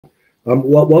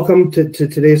Welcome to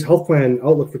today's health plan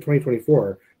outlook for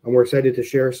 2024. We're excited to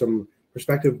share some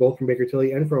perspective both from Baker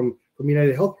Tilly and from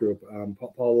United Health Group.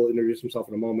 Paul will introduce himself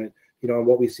in a moment, on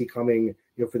what we see coming,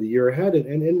 for the year ahead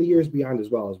and in the years beyond as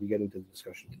well as we get into the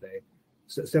discussion today.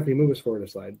 So, Stephanie, move us forward a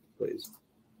slide, please.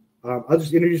 I'll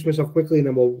just introduce myself quickly and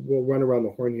then we'll run around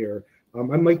the horn here.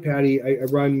 I'm Mike Patty. I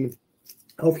run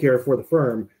healthcare for the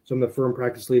firm. So I'm the firm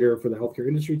practice leader for the healthcare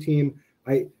industry team.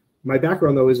 My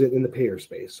background, though, is in the payer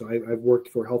space. So I've worked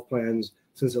for health plans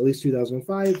since at least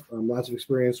 2005. Lots of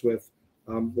experience with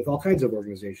all kinds of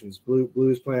organizations,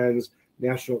 Blues plans,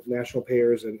 national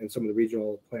payers, and some of the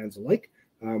regional plans alike.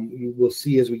 We'll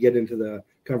see as we get into the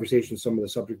conversation some of the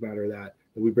subject matter that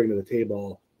we bring to the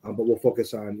table. But we'll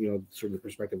focus on, sort of the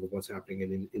perspective of what's happening in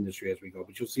the industry as we go.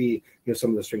 But you'll see, some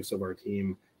of the strengths of our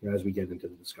team, as we get into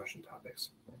the discussion topics.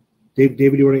 David, do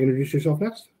you want to introduce yourself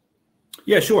next?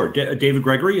 Yeah, sure. David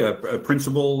Gregory, a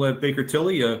principal at Baker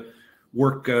Tilly.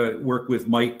 Work with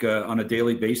Mike on a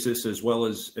daily basis as well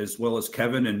as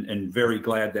Kevin, and very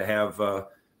glad to have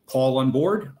Paul on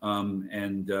board.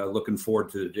 And looking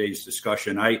forward to today's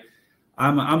discussion.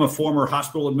 I'm a former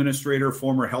hospital administrator,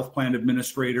 former health plan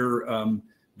administrator.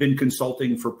 Been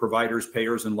consulting for providers,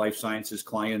 payers, and life sciences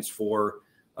clients for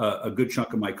a good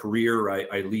chunk of my career.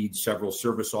 I lead several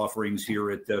service offerings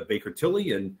here at Baker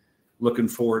Tilly, and looking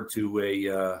forward to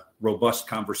a robust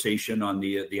conversation on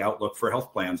the outlook for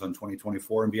health plans on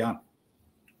 2024 and beyond.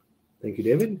 Thank you,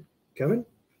 David. Kevin?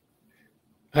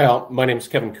 Hi, all. My name is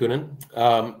Kevin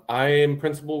Coonan. I am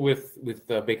principal with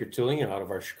Baker Tilly out of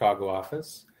our Chicago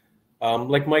office.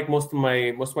 Like Mike, most of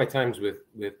my times with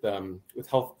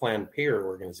health plan payer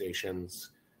organizations,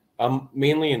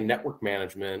 mainly in network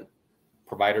management,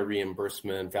 provider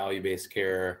reimbursement, value-based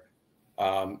care,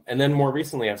 and then more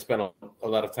recently, I've spent a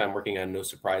lot of time working on No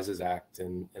Surprises Act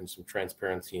and some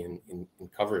transparency in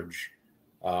coverage,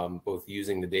 both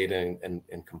using the data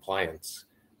and compliance,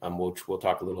 which we'll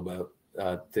talk a little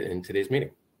about in today's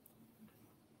meeting.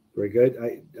 Very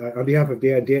good. On behalf of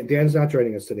Dan's not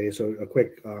joining us today, so a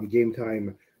quick game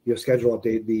time schedule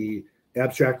update. The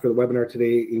abstract for the webinar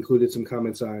today included some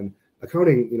comments on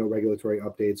accounting regulatory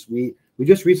updates. We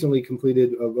just recently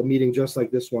completed a meeting just like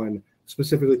this one,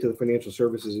 specifically to the financial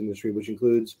services industry, which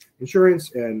includes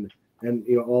insurance and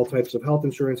all types of health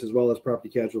insurance, as well as property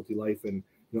casualty life and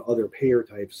other payer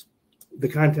types. The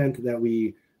content that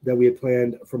we had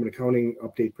planned from an accounting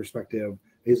update perspective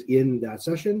is in that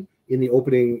session. In the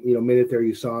opening minute there,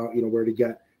 you saw where to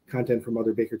get content from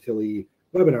other Baker Tilly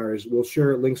webinars. We'll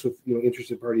share links with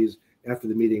interested parties after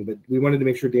the meeting, but we wanted to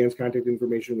make sure Dan's contact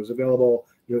information was available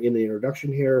in the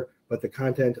introduction here. But the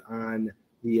content on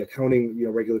the accounting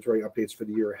regulatory updates for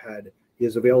the year ahead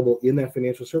is available in that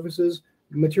financial services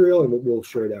material, and we'll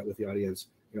share that with the audience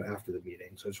after the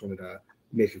meeting. So I just wanted to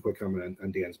make a quick comment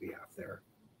on Dan's behalf there.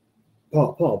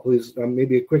 Paul, please,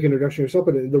 maybe a quick introduction of yourself,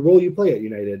 but the role you play at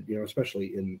United,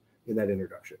 especially in that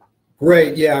introduction.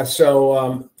 Great. Yeah.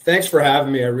 So thanks for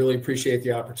having me. I really appreciate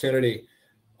the opportunity.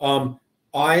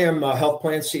 I am a health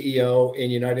plan CEO in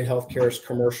United Healthcare's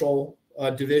commercial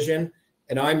division,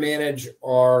 and I manage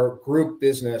our group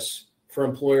business for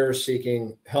employers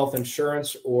seeking health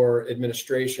insurance or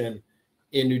administration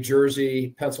in New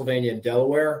Jersey, Pennsylvania, and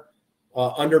Delaware.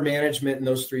 Under management in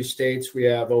those three states, we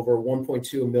have over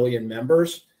 1.2 million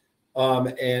members.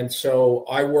 And so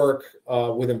I work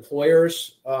with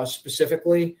employers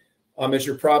specifically. As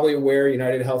you're probably aware,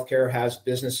 United Healthcare has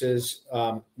businesses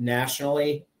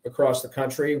nationally across the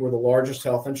country. We're the largest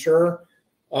health insurer.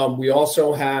 We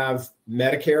also have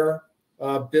Medicare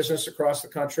business across the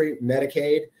country,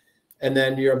 Medicaid. And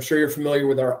then I'm sure you're familiar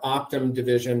with our Optum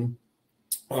division,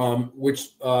 which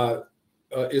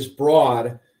is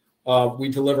broad. We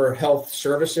deliver health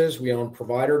services. We own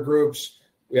provider groups.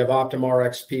 We have Optum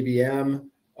Rx PBM.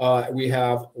 We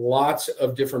have lots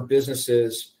of different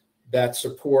businesses that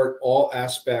support all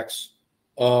aspects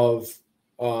of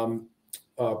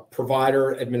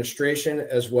provider administration,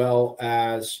 as well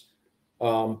as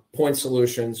point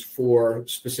solutions for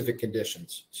specific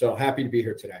conditions. So happy to be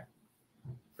here today.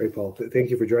 Great, Paul.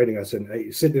 Thank you for joining us. And I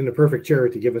sit in a perfect chair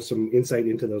to give us some insight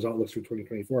into those outlooks for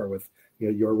 2024 with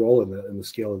your role and the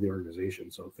scale of the organization.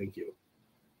 So thank you.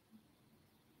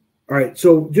 All right.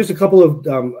 So just a couple of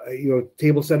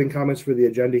table setting comments for the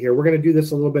agenda here. We're going to do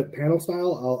this a little bit panel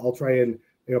style. I'll try and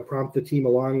prompt the team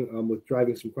along with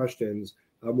driving some questions.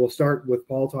 We'll start with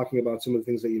Paul talking about some of the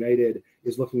things that United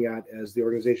is looking at as the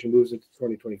organization moves into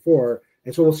 2024.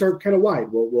 And so we'll start kind of wide.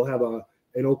 We'll have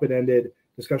an open-ended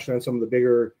discussion on some of the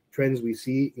bigger trends we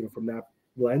see, from that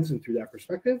lens and through that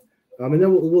perspective. And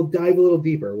then we'll dive a little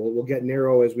deeper. We'll get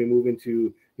narrow as we move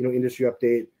into, industry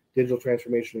update, digital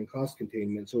transformation and cost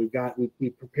containment. So we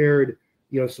prepared,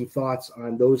 some thoughts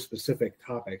on those specific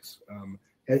topics.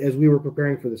 As we were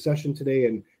preparing for the session today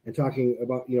and talking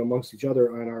about, amongst each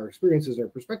other on our experiences and our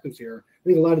perspectives here, I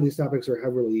think a lot of these topics are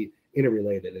heavily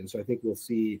interrelated. And so I think we'll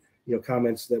see,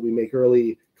 comments that we make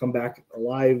early come back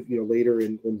alive, later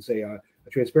in say a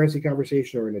transparency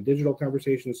conversation or in a digital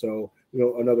conversation. So,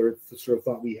 another sort of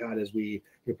thought we had as we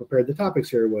prepared the topics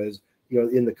here was,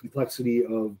 in the complexity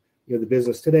of, the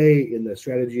business today, in the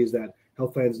strategies that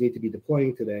health plans need to be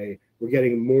deploying today, we're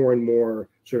getting more and more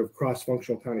sort of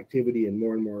cross-functional connectivity and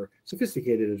more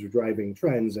sophisticated as we're driving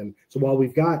trends. And so while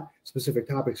we've got specific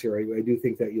topics here, I do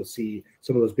think that you'll see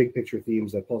some of those big picture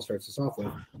themes that Paul starts us off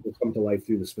with will come to life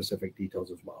through the specific details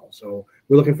as well. So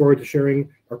we're looking forward to sharing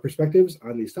our perspectives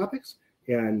on these topics.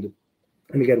 And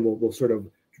again, we'll sort of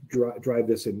drive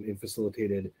this in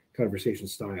facilitated conversation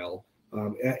style.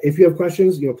 If you have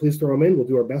questions, please throw them in. We'll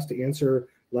do our best to answer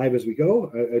live as we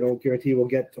go. I don't guarantee we'll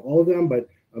get to all of them, but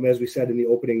as we said in the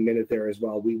opening minute there as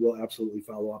well, we will absolutely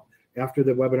follow up after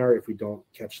the webinar if we don't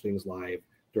catch things live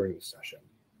during the session.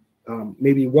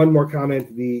 Maybe one more comment.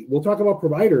 We'll talk about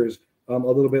providers a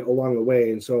little bit along the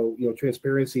way. And so,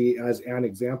 transparency as an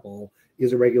example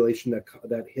is a regulation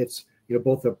that hits,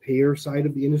 both the payer side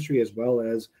of the industry as well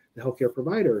as the healthcare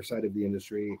provider side of the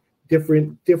industry.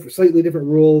 Slightly different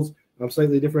rules,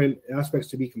 slightly different aspects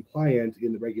to be compliant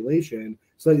in the regulation,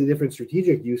 slightly different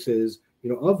strategic uses,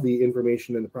 of the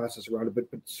information and the process around it, but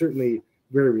certainly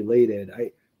very related.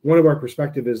 One of our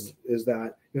perspective is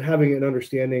that having an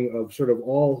understanding of sort of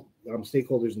all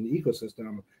stakeholders in the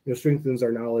ecosystem, strengthens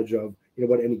our knowledge of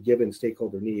what any given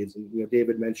stakeholder needs. And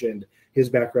David mentioned his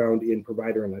background in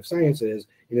provider and life sciences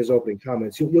in his opening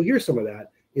comments. You'll hear some of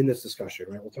that in this discussion,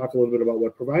 right? We'll talk a little bit about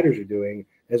what providers are doing,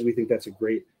 as we think that's a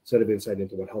great set of insight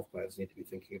into what health plans need to be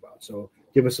thinking about. So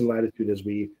give us some latitude as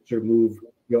we sort of move,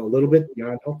 a little bit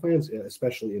beyond health plans,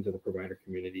 especially into the provider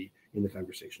community in the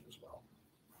conversation as well.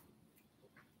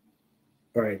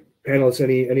 All right, panelists,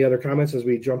 any other comments as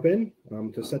we jump in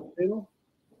to set the table?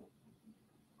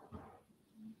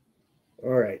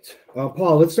 All right,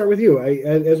 Paul, let's start with you.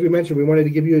 As we mentioned, we wanted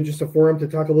to give you just a forum to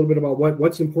talk a little bit about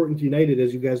what's important to United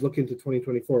as you guys look into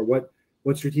 2024.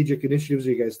 What strategic initiatives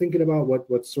are you guys thinking about?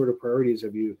 What sort of priorities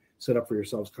have you set up for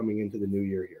yourselves coming into the new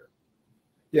year here?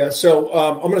 Yeah, so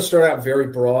I'm going to start out very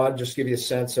broad, just give you a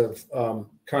sense of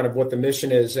kind of what the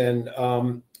mission is. And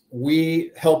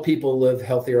we help people live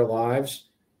healthier lives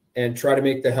and try to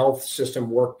make the health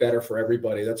system work better for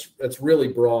everybody. That's really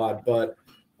broad, but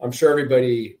I'm sure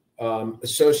everybody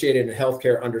associated in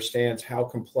healthcare understands how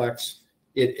complex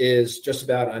it is just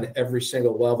about on every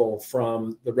single level,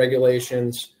 from the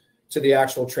regulations to the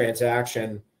actual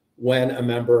transaction when a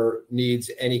member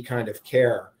needs any kind of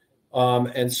care.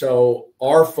 And so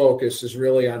our focus is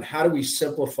really on how do we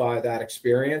simplify that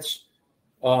experience.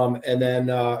 And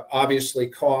then obviously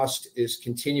cost is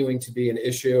continuing to be an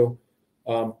issue.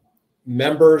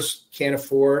 Members can't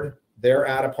afford their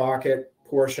out-of-pocket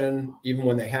portion even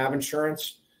when they have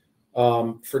insurance.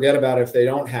 Forget about it if they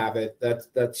don't have it.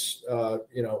 That's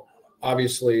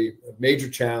obviously a major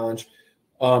challenge.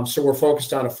 So we're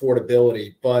focused on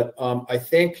affordability, but I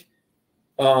think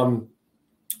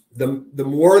the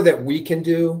more that we can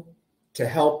do to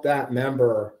help that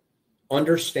member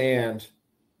understand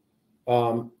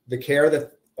the care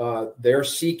that they're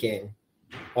seeking,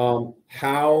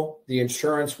 how the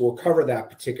insurance will cover that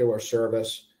particular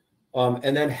service,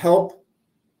 and then help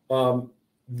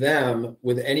them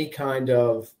with any kind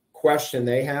of question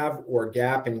they have or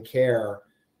gap in care.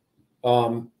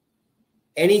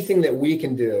 Anything that we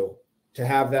can do to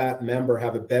have that member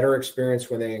have a better experience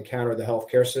when they encounter the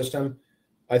healthcare system,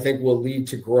 I think will lead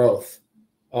to growth.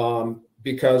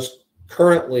 Because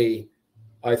currently,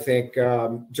 I think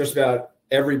just about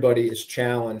everybody is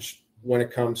challenged when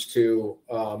it comes to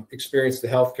experience the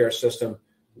healthcare system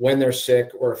when they're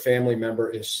sick or a family member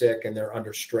is sick and they're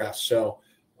under stress. So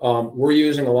we're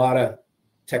using a lot of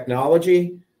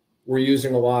technology. We're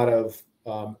using a lot of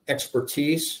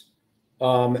expertise.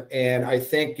 And I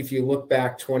think if you look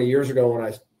back 20 years ago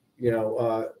when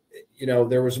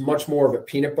there was much more of a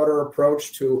peanut butter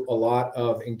approach to a lot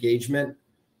of engagement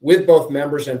with both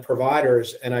members and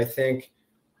providers. And I think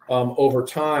over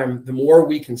time, the more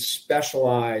we can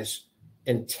specialize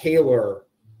and tailor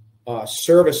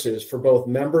services for both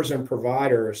members and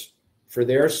providers for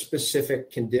their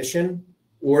specific condition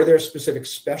or their specific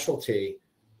specialty,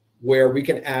 where we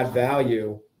can add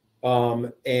value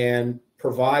and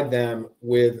provide them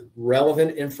with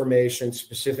relevant information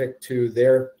specific to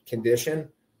their condition,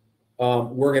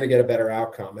 we're going to get a better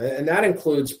outcome. And that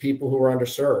includes people who are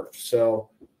underserved. So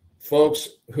folks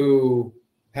who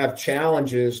have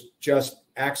challenges just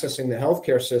accessing the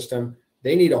healthcare system,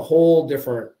 they need a whole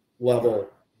different level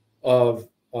of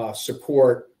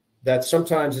support that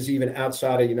sometimes is even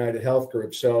outside of United Health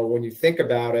Group. So when you think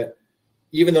about it,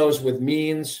 even those with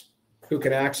means who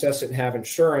can access it and have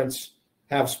insurance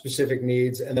have specific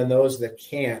needs, and then those that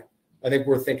can't. I think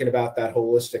we're thinking about that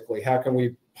holistically. How can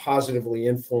we positively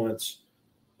influence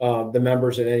the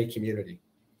members in any community?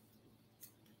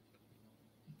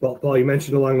 Well, Paul, you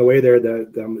mentioned along the way there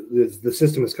that the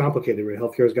system is complicated. Right?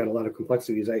 Healthcare has got a lot of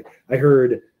complexities. I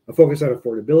heard a focus on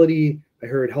affordability. I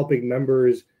heard helping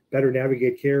members better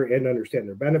navigate care and understand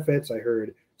their benefits. I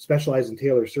heard specialized and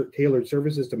tailored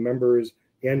services to members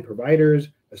and providers.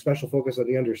 A special focus on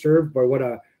the underserved. But what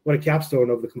a capstone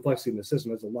of the complexity in the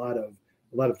system. There's a lot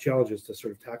of challenges to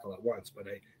sort of tackle at once. But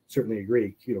I certainly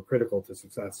agree. Critical to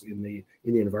success in the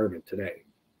environment today.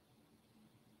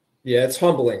 Yeah, it's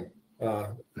humbling.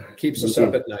 Keeps us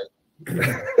up at night.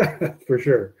 For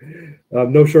sure.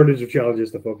 No shortage of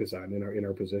challenges to focus on in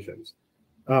our positions.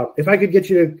 If I could get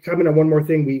you to comment on one more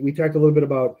thing, we talked a little bit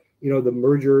about the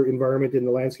merger environment in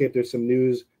the landscape. There's some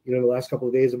news in the last couple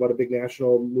of days about a big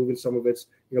national moving some of its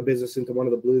business into one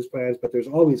of the Blues plans, but there's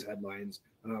always headlines.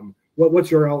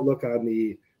 What's your outlook on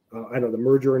the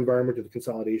merger environment or the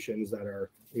consolidations that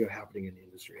are happening in the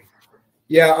industry?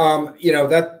 Yeah,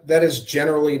 that is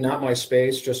generally not my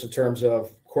space, just in terms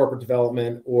of corporate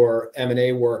development or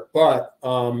M&A work. But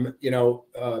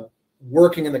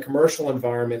working in the commercial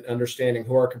environment, understanding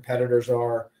who our competitors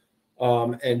are,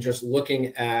 and just looking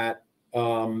at,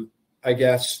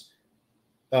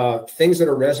 things that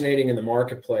are resonating in the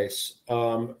marketplace,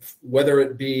 whether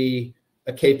it be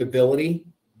a capability,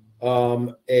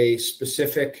 a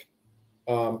specific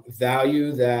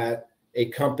value that a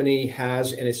company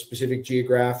has in a specific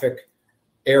geographic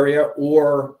area,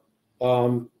 or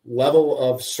level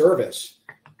of service.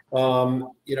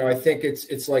 I think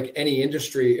it's like any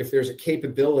industry. If there's a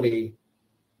capability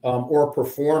or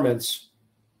performance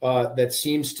that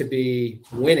seems to be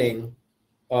winning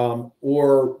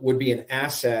or would be an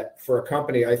asset for a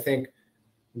company, I think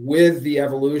with the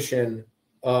evolution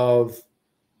of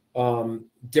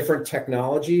different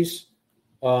technologies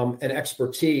and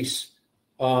expertise,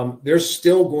 there's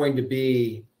still going to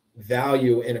be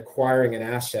value in acquiring an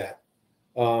asset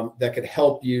that could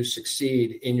help you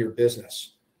succeed in your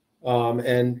business.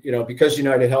 Because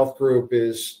United Health Group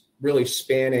is really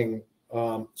spanning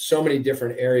so many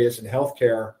different areas in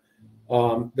healthcare,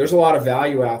 there's a lot of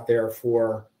value out there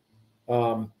for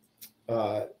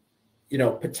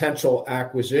potential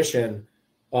acquisition.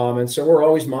 And so we're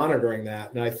always monitoring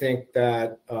that. And I think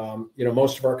that,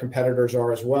 most of our competitors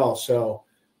are as well. So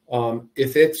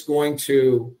if it's going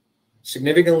to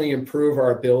significantly improve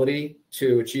our ability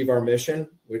to achieve our mission,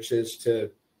 which is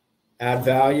to add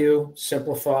value,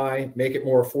 simplify, make it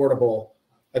more affordable,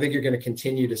 I think you're going to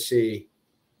continue to see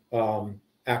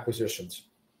acquisitions.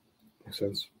 Makes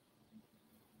sense.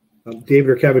 David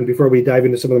or Kevin, before we dive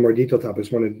into some of the more detailed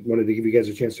topics, wanted to give you guys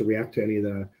a chance to react to any of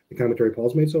the commentary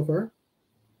Paul's made so far.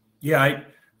 Yeah,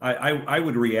 I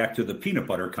would react to the peanut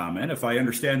butter comment. If I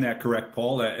understand that correct,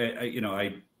 Paul,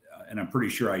 and I'm pretty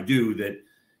sure I do, that,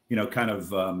 kind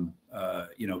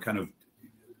of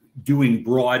doing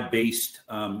broad-based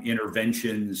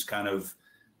interventions kind of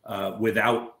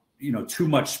without, too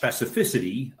much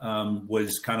specificity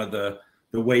was kind of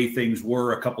the way things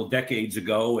were a couple decades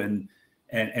ago. And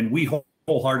we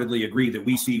wholeheartally agree that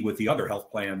we see with the other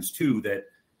health plans too, that,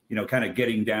 kind of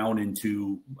getting down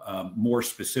into more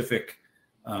specific,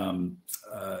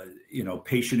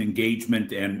 patient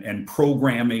engagement and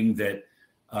programming that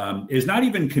is not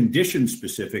even condition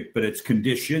specific, but it's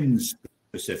conditions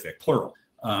specific, plural.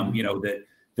 That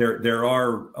there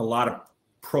are a lot of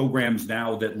programs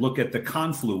now that look at the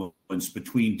confluence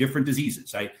between different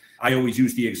diseases. I always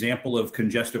use the example of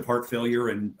congestive heart failure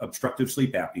and obstructive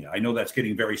sleep apnea. I know that's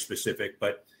getting very specific,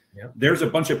 but there's a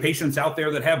bunch of patients out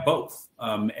there that have both,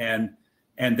 and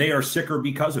they are sicker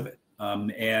because of it.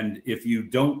 And if you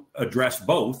don't address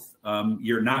both,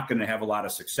 you're not going to have a lot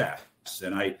of success.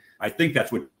 And I think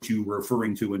that's what you were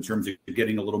referring to in terms of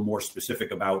getting a little more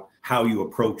specific about how you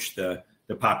approach the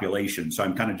population. So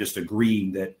I'm kind of just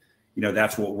agreeing that,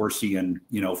 that's what we're seeing,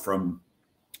 from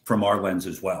our lens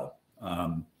as well.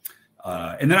 And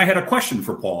then I had a question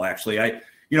for Paul, actually.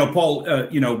 Paul,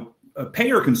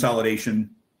 payer consolidation,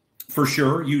 for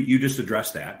sure. You just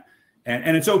addressed that.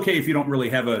 And it's okay if you don't really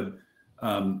have a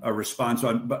response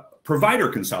on, but provider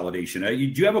consolidation. Do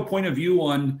you have a point of view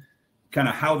on kind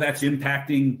of how that's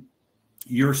impacting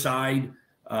your side?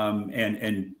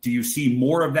 And do you see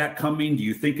more of that coming? Do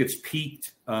you think it's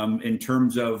peaked in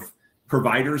terms of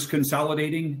providers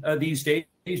consolidating these days?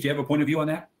 Do you have a point of view on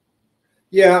that?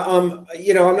 Yeah, I'm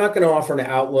not going to offer an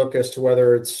outlook as to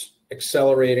whether it's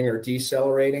accelerating or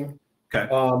decelerating. Okay.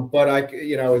 But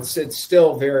it's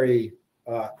still very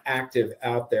active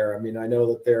out there. I mean, I know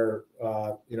that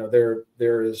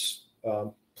there is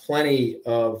plenty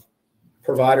of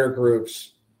provider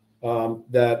groups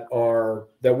that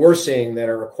we're seeing that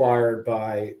are acquired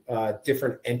by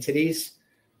different entities.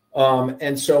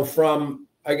 And so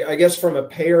I guess from a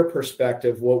payer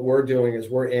perspective, what we're doing is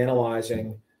we're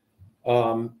analyzing,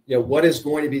 what is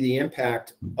going to be the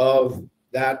impact of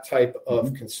that type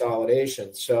of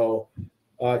consolidation. So,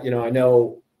 I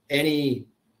know any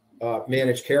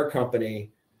managed care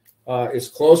company is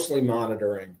closely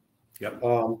monitoring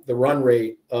the run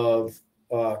rate of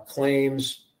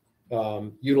claims,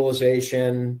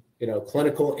 utilization,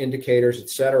 clinical indicators, et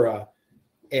cetera.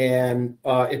 And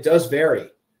it does vary.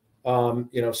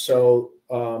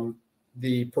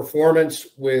 The performance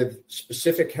with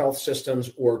specific health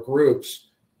systems or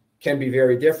groups can be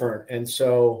very different. And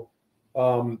so,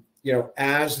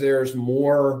 as there's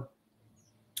more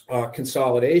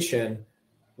consolidation,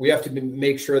 we have to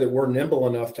make sure that we're nimble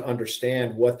enough to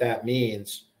understand what that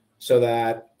means so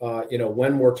that,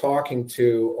 when we're talking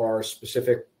to our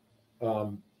specific,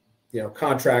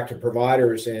 contracted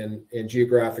providers in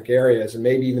geographic areas, and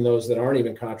maybe even those that aren't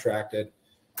even contracted,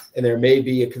 and there may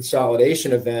be a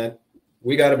consolidation event,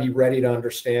 we got to be ready to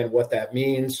understand what that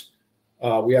means.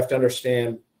 We have to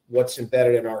understand what's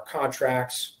embedded in our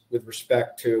contracts with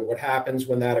respect to what happens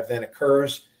when that event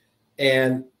occurs.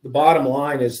 And the bottom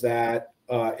line is that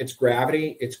it's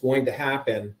gravity. It's going to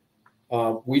happen.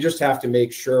 We just have to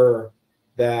make sure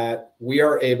that we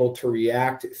are able to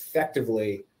react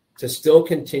effectively to still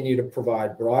continue to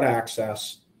provide broad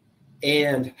access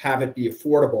and have it be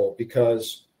affordable,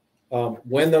 because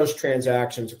when those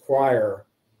transactions acquire,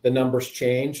 the numbers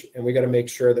change, and we got to make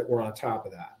sure that we're on top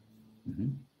of that. Mm-hmm.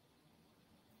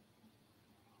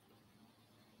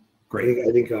 Great.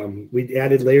 I think we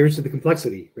added layers to the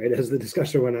complexity, right? As the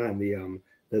discussion went on,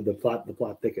 the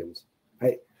plot thickens.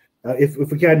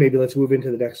 If we can, maybe let's move into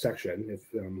the next section.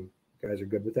 If guys are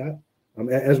good with that.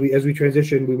 As we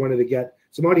transition, we wanted to get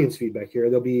some audience feedback here.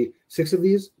 There'll be 6 of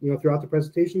these, throughout the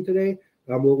presentation today.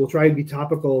 We'll try and be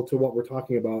topical to what we're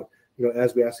talking about,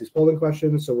 as we ask these polling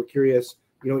questions. So we're curious,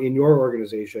 in your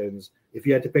organizations, if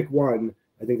you had to pick one,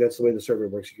 I think that's the way the survey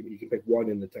works. You can pick one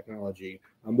in the technology.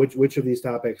 Which of these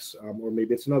topics, or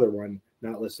maybe it's another one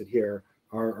not listed here,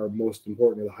 are most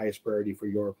important or the highest priority for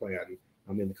your plan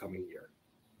in the coming year?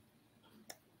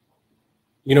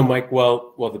 Mike,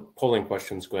 well, the polling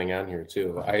question's going on here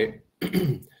too.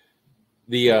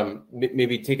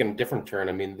 Maybe taking a different turn.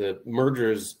 I mean, the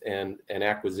mergers and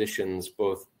acquisitions,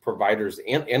 both providers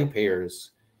and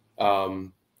payers,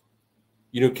 can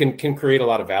create a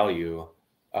lot of value.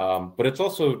 But it's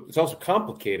also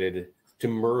complicated to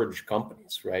merge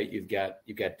companies, right? You've got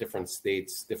different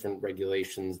states, different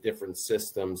regulations, different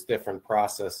systems, different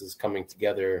processes coming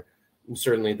together. And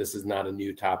certainly, this is not a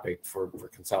new topic for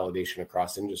consolidation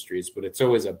across industries, but it's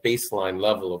always a baseline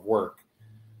level of work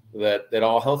that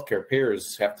all healthcare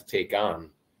payers have to take on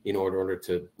in order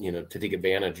to take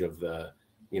advantage of the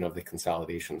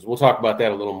consolidations. We'll talk about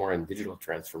that a little more in digital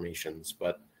transformations,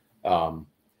 but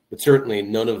certainly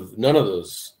none of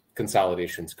those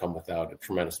consolidations come without a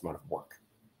tremendous amount of work.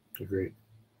 Agreed.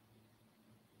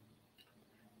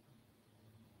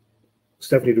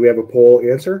 Stephanie, do we have a poll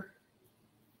answer?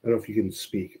 I don't know if you can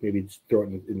speak. Maybe just throw it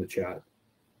in the chat.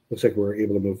 Looks like we're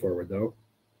able to move forward, though.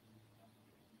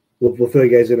 We'll fill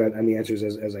you guys in on the answers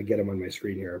as I get them on my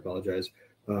screen here. I apologize.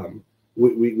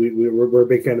 We're a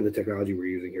big fan of the technology we're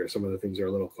using here. Some of the things are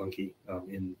a little clunky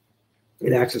in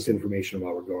access to information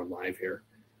while we're going live here.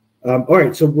 All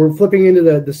right, so we're flipping into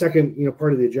the second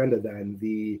part of the agenda. Then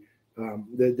the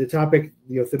topic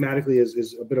thematically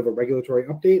is a bit of a regulatory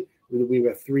update. We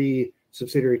have 3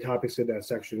 subsidiary topics in that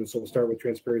section, so we'll start with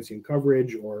transparency and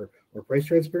coverage or price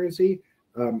transparency.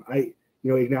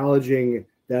 Acknowledging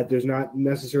that there's not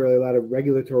necessarily a lot of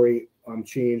regulatory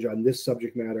change on this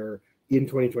subject matter in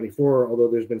 2024, although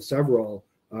there's been several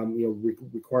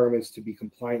requirements to be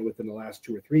compliant within the last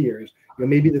 2 or 3 years.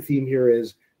 Maybe the theme here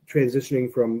is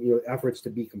transitioning from efforts to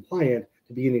be compliant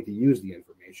to beginning to use the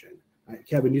information.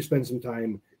 Kevin, you spend some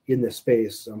time in this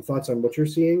space. Thoughts on what you're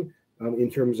seeing in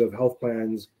terms of health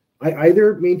plans,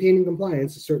 either maintaining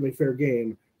compliance is certainly fair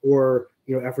game, or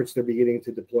efforts they're beginning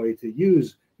to deploy to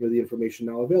use the information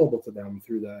now available to them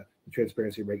through the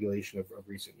transparency regulation of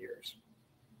recent years.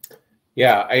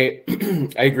 Yeah, I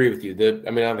agree with you.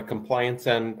 On the compliance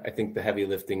end, I think the heavy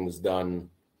lifting was done,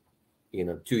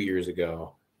 2 years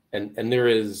ago, and there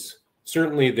is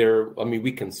certainly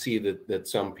we can see that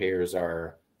some payers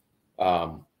are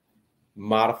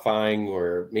modifying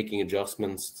or making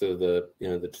adjustments to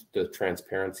the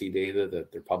transparency data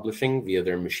that they're publishing via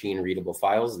their machine readable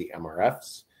files, the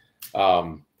MRFs.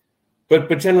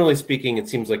 But generally speaking, it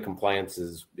seems like compliance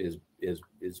is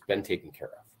been taken care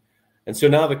of. And so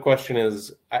now the question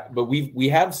is, but we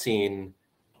have seen,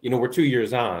 we're 2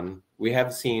 years on, we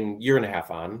have seen year and a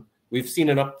half on, we've seen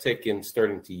an uptick in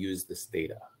starting to use this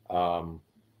data.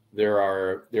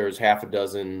 There's half a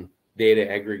dozen data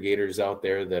aggregators out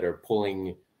there that are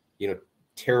pulling,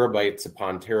 terabytes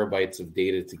upon terabytes of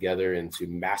data together into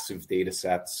massive data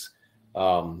sets,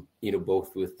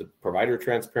 both with the provider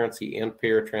transparency and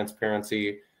payer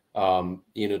transparency,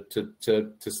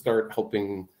 to start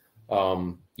helping,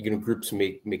 groups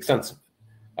make sense of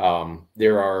it.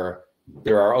 There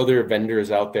are other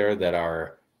vendors out there that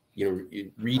are,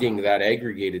 reading that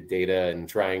aggregated data and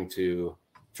trying to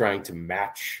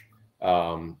match,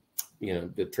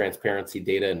 the transparency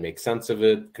data and make sense of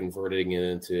it, converting it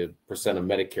into percent of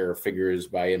Medicare figures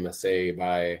by MSA,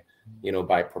 by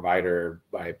provider,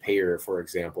 by payer, for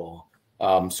example.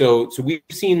 So we've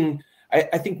seen,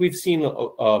 I think we've seen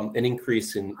an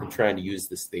increase in trying to use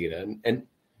this data, and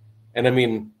I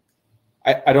mean,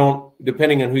 I don't,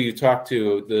 depending on who you talk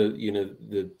to,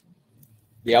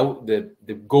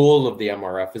 the goal of the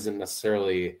MRF isn't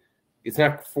necessarily, it's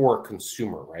not for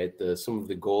consumer, right? Some of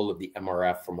the goal of the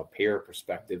MRF from a payer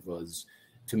perspective was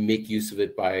to make use of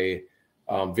it by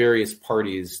various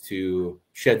parties to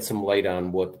shed some light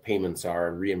on what the payments are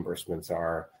and reimbursements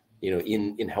are,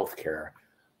 in healthcare.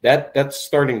 That's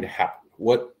starting to happen.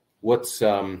 What's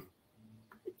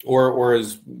or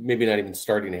is maybe not even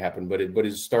starting to happen, but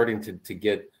is starting to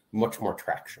get much more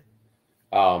traction.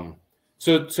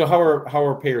 So how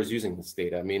are payers using this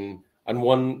data? I mean, on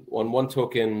one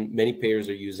token, many payers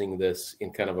are using this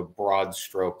in kind of a broad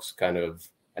strokes kind of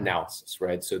analysis,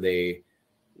 right? So they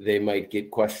might get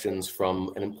questions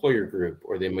from an employer group,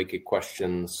 or they might get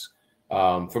questions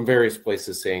from various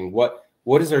places saying, what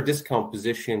is our discount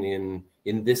position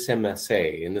in this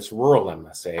MSA, in this rural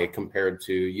MSA, compared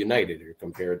to United, or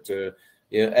compared to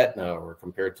Aetna, or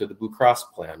compared to the Blue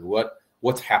Cross plan?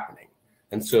 What's happening?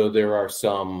 And so there are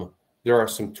some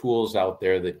tools out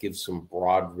there that give some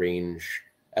broad range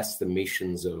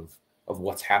estimations of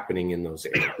what's happening in those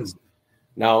areas.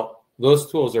 Now,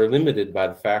 those tools are limited by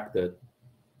the fact that,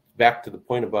 back to the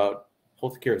point about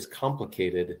healthcare is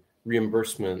complicated,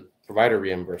 provider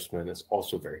reimbursement is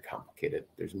also very complicated.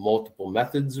 There's multiple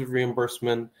methods of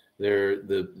reimbursement.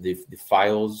 The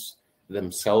files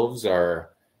themselves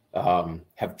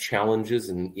have challenges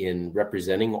in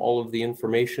representing all of the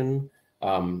information.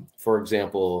 For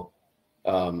example,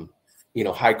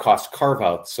 high cost carve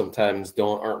outs sometimes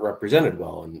aren't represented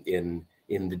well in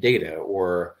the data,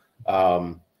 or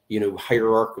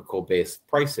hierarchical based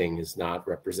pricing is not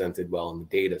represented well in the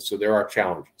data. So there are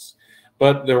challenges,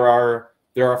 but there are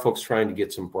folks trying to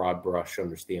get some broad brush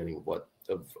understanding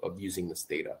of using this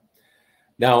data.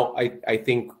 Now, I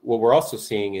think what we're also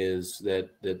seeing is that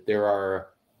there are,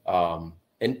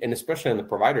 and especially on the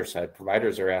provider side,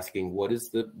 providers are asking, what's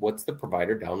the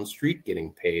provider down the street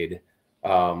getting paid,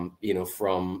 from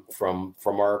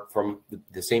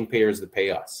the same payers that pay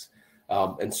us.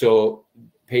 And so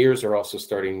payers are also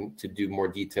starting to do more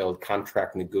detailed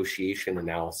contract negotiation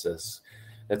analysis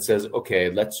that says, okay,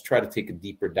 let's try to take a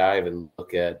deeper dive and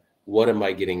look at what am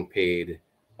I getting paid?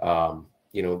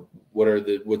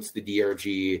 What's the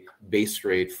DRG base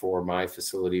rate for my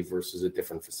facility versus a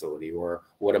different facility, or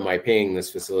what am I paying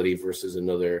this facility versus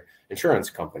another insurance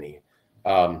company?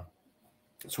 So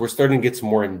we're starting to get some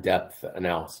more in-depth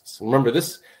analysis. And remember,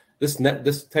 this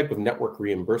type of network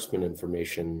reimbursement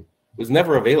information was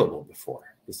never available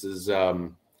before. This is,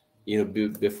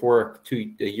 before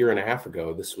a year and a half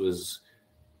ago, this was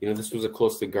a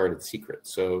closely guarded secret.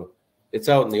 So it's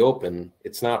out in the open.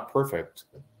 It's not perfect,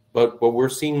 but we're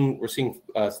seeing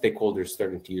stakeholders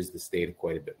starting to use this data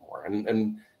quite a bit more,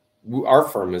 and our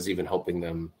firm is even helping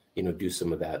them, do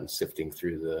some of that and sifting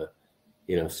through the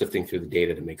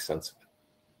data to make sense of it.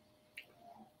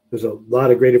 There's a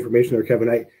lot of great information there, Kevin.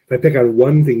 If I pick on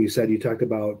one thing you said, you talked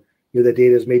about, the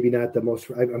data is maybe not the most,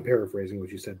 I'm paraphrasing what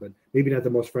you said, but maybe not the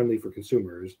most friendly for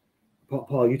consumers.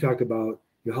 Paul, you talked about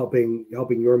helping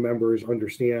your members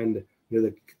understand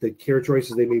the care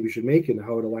choices they maybe should make and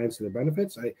how it aligns to their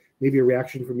benefits. Maybe a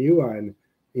reaction from you on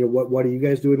what are you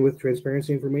guys doing with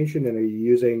transparency information, and are you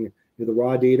using the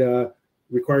raw data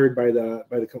required by the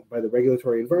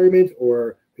regulatory environment, or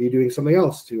are you doing something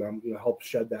else to help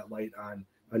shed that light on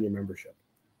your membership?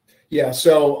 Yeah,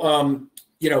 so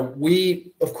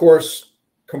we of course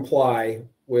comply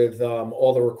with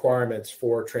all the requirements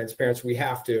for transparency. We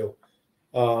have to.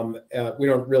 We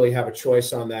don't really have a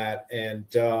choice on that, and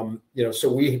so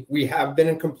we have been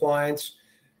in compliance,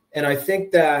 and I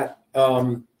think that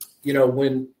when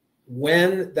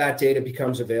that data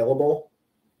becomes available,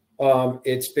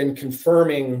 it's been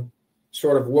confirming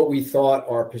sort of what we thought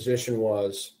our position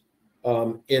was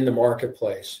in the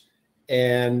marketplace.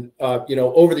 And,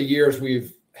 over the years,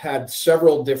 we've had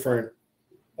several different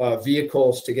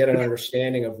vehicles to get an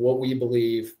understanding of what we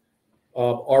believe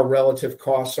our relative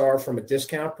costs are from a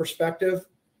discount perspective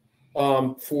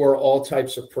for all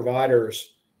types of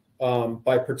providers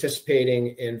by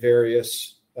participating in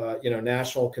various,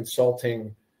 national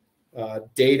consulting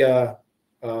data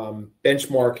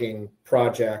benchmarking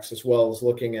projects, as well as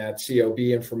looking at COB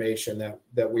information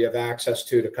that we have access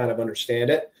to kind of understand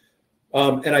it.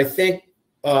 And I think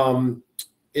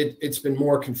it's been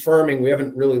more confirming. We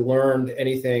haven't really learned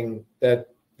anything that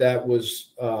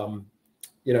was,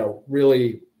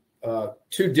 really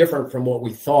too different from what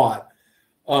we thought.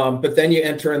 But then you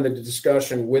enter in the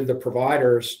discussion with the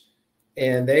providers,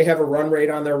 and they have a run rate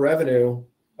on their revenue,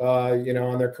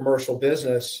 on their commercial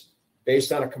business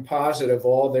based on a composite of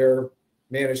all their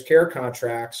managed care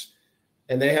contracts,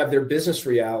 and they have their business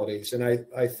realities. And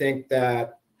I think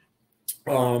that,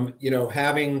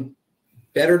 having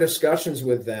better discussions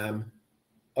with them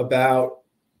about,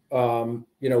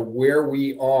 where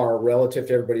we are relative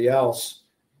to everybody else,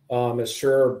 as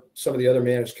sure some of the other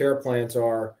managed care plans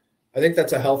are, I think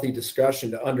that's a healthy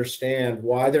discussion to understand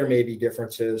why there may be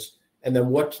differences, and then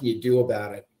what can you do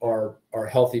about it are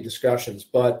healthy discussions.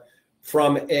 But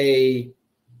from a,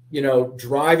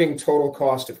 driving total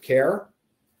cost of care,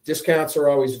 discounts are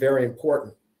always very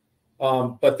important.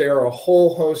 But there are a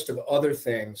whole host of other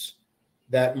things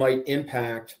that might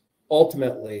impact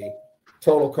ultimately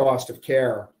total cost of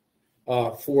care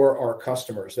for our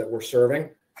customers that we're serving.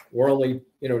 We're only,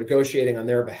 negotiating on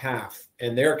their behalf,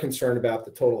 and they're concerned about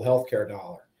the total healthcare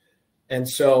dollar. And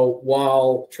so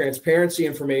while transparency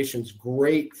information is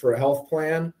great for a health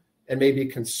plan and maybe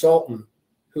a consultant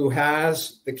who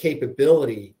has the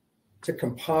capability to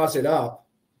composite up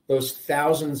those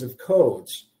thousands of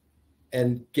codes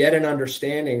and get an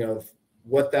understanding of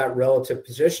what that relative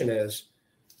position is,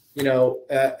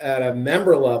 at a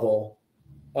member level,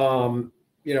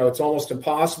 it's almost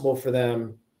impossible for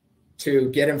them to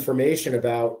get information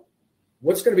about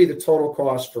what's going to be the total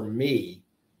cost for me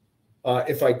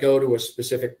if I go to a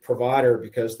specific provider,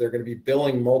 because they're going to be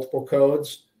billing multiple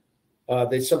codes.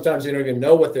 They don't even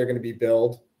know what they're going to be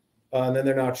billed, and then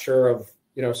they're not sure of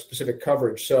specific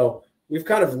coverage. So we've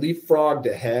kind of leapfrogged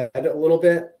ahead a little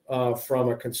bit from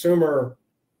a consumer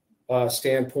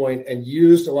standpoint, and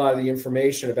used a lot of the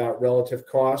information about relative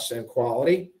costs and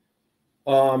quality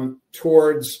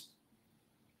towards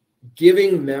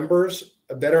giving members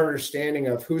a better understanding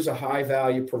of who's a high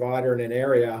value provider in an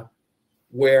area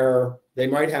where they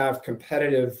might have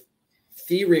competitive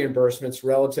fee reimbursements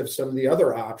relative to some of the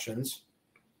other options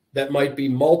that might be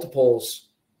multiples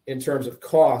in terms of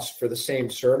cost for the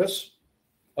same service,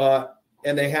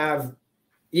 and they have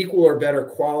equal or better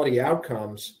quality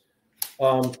outcomes.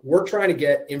 We're trying to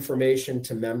get information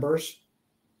to members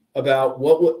about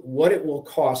what it will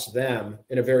cost them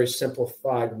in a very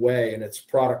simplified way, and it's a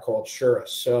product called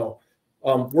Surest. So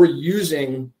we're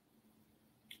using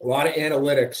a lot of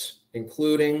analytics,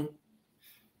 including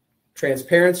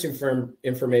transparency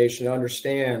information, to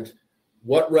understand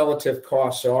what relative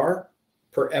costs are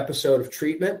per episode of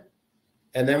treatment.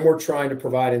 And then we're trying to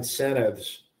provide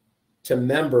incentives to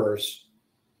members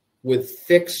with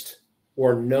fixed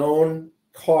or known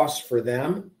costs for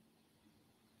them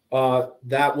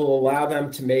that will allow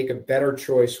them to make a better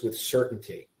choice with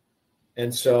certainty.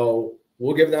 And so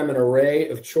we'll give them an array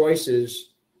of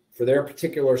choices for their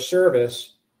particular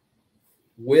service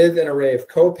with an array of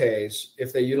copays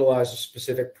if they utilize a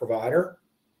specific provider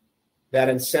that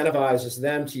incentivizes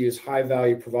them to use high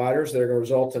value providers that are going to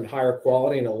result in higher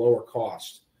quality and a lower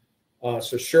cost.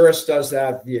 So Surest does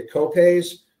that via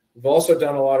copays. We've also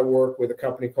done a lot of work with a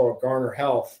company called Garner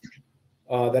Health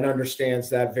that understands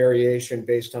that variation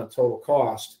based on total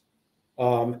cost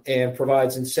and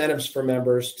provides incentives for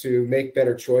members to make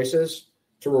better choices,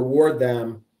 to reward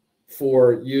them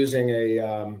for using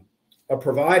a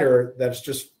provider that's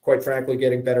just, quite frankly,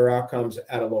 getting better outcomes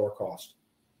at a lower cost.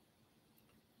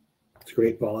 That's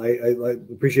great, Paul. I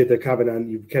appreciate the comment on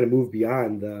you've kind of moved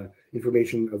beyond the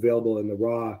information available in the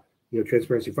raw,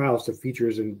 transparency files to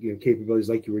features and capabilities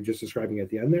like you were just describing at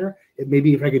the end there.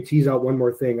 Maybe if I could tease out one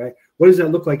more thing, what does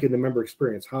that look like in the member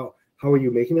experience? How are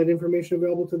you making that information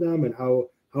available to them, and how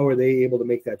are they able to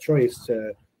make that choice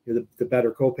to the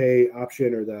better copay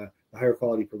option or the a higher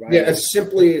quality provider? Yeah, as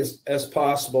simply as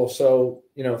possible. So,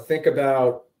 think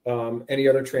about any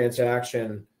other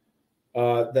transaction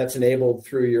that's enabled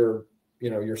through your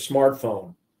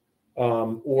smartphone,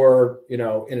 or,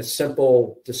 in a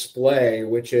simple display,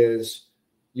 which is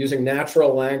using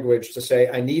natural language to say,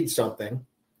 I need something,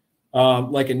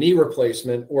 like a knee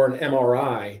replacement or an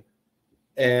MRI,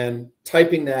 and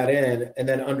typing that in and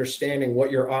then understanding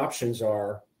what your options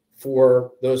are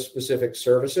for those specific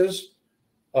services,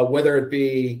 whether it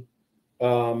be,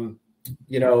 a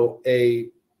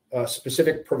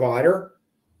specific provider,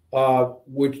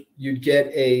 would you'd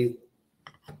get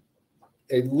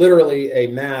literally a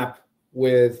map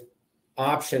with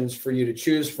options for you to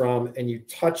choose from, and you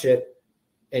touch it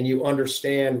and you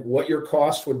understand what your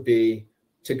cost would be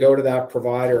to go to that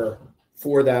provider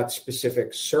for that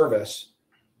specific service,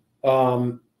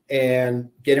 and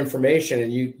get information,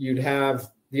 and you'd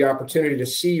have the opportunity to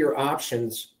see your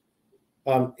options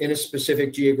in a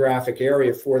specific geographic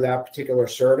area for that particular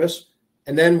service.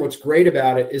 And then what's great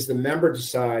about it is the member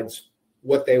decides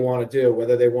what they want to do,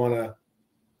 whether they want to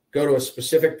go to a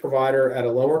specific provider at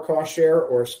a lower cost share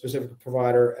or a specific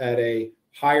provider at a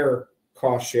higher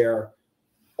cost share.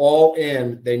 All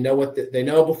in, they know they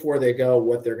know before they go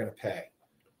what they're going to pay,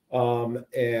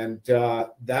 and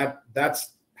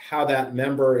that's how that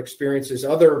member experiences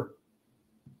other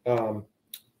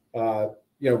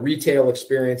retail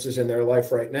experiences in their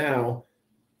life right now.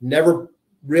 Never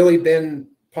really been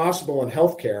possible in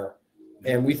healthcare,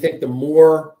 and we think the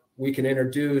more we can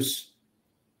introduce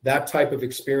that type of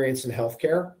experience in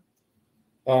healthcare,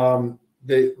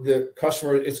 the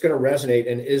customer, it's going to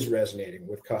resonate and is resonating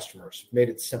with customers. Made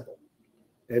it simple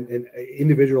and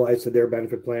individualized to their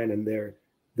benefit plan and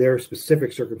their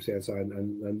specific circumstance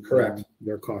on correct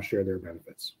their cost share, their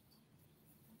benefits.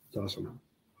 It's awesome.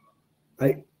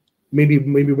 Maybe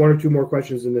one or two more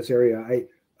questions in this area.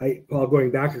 Paul,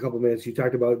 going back a couple of minutes, you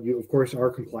talked about, you of course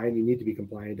are compliant. You need to be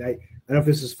compliant. I don't know if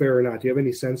this is fair or not. Do you have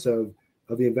any sense of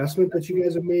the investment that you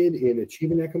guys have made in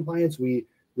achieving that compliance? We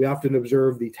often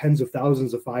observe the tens of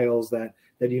thousands of files that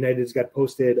United's got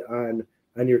posted on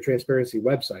your transparency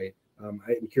website.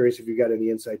 I'm curious if you've got any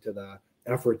insight to the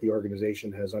effort the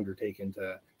organization has undertaken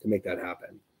to make that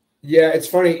happen. Yeah, it's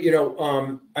funny.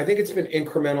 I think it's been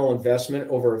incremental investment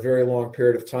over a very long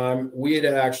period of time. We had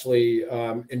actually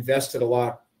invested a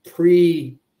lot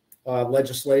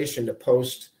pre-legislation to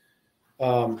post,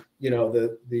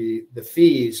 the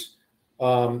fees.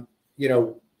 Our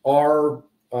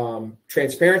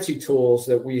transparency tools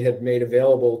that we had made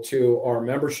available to our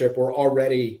membership were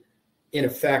already in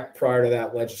effect prior to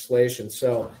that legislation.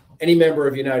 So any member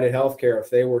of United Healthcare, if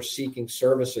they were seeking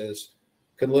services,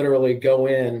 could literally go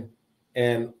in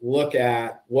and look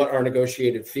at what our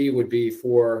negotiated fee would be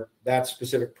for that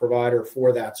specific provider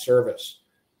for that service.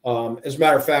 As a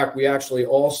matter of fact, we actually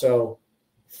also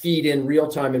feed in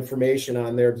real-time information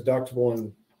on their deductible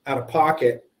and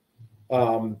out-of-pocket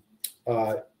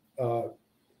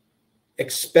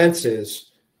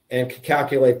expenses, and can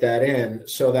calculate that in,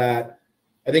 so that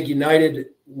I think United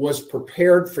was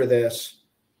prepared for this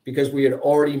because we had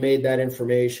already made that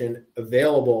information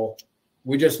available.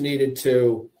 We just needed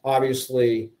to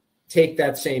obviously take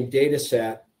that same data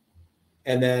set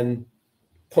and then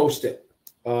post it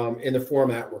in the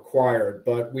format required.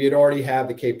 But we had already had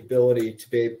the capability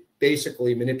to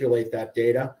basically manipulate that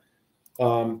data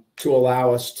to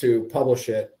allow us to publish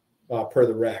it per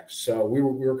the regs. So we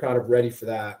were kind of ready for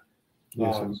that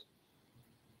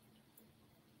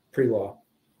pre-law.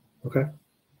 Okay.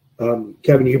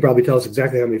 Kevin, you can probably tell us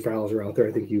exactly how many files are out there.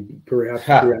 I think you perhaps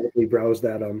periodically browse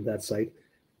that site.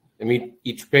 I mean,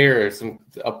 each payer is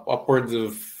upwards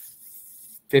of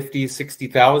 50,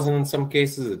 60,000 in some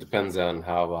cases. It depends on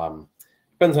how,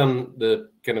 depends on the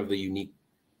kind of the unique,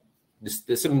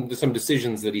 there's some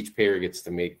decisions that each payer gets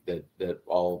to make that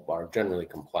all are generally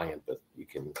compliant, but you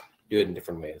can do it in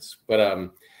different ways. But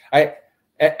I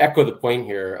echo the point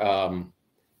here.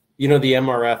 The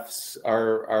MRFs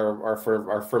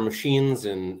are for machines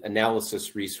and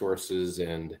analysis resources,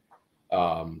 and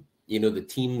the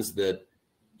teams that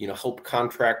help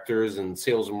contractors and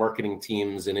sales and marketing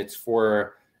teams, and it's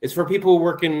for people who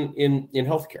work in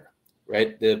healthcare,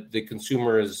 right? The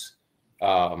consumers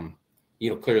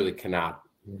clearly cannot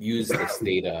use this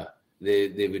data.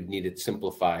 They would need it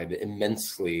simplified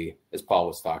immensely, as Paul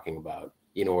was talking about,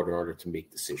 in order to make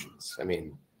decisions. I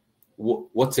mean,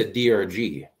 what's a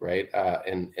DRG, right?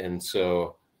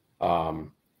 So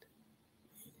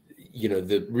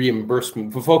the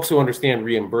reimbursement, for folks who understand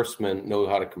reimbursement, know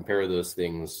how to compare those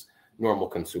things. Normal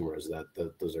consumers,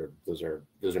 those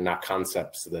are not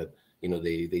concepts that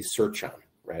they search on,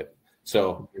 right?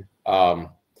 So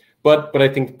But I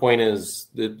think the point is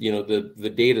that, you know, the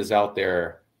data is out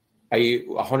there. I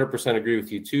 100% agree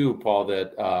with you too, Paul,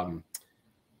 that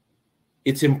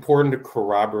it's important to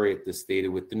corroborate this data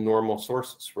with the normal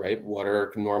sources, right? What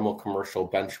are normal commercial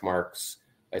benchmarks?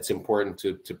 It's important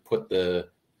to put the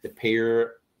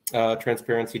payer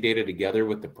transparency data together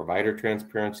with the provider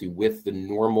transparency, with the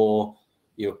normal,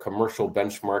 you know, commercial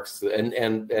benchmarks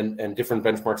and different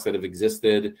benchmarks that have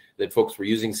existed that folks were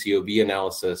using COB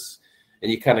analysis,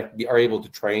 and you kind of are able to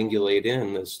triangulate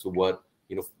in as to what,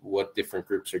 you know, what different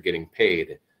groups are getting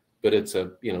paid. But it's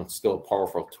a, you know, still a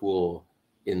powerful tool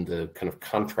in the kind of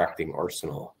contracting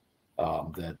arsenal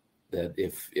that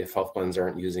if health plans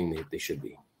aren't using, they should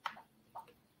be.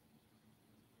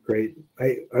 Great.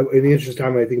 In the interest of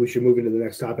time, I think we should move into the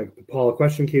next topic. Paul, a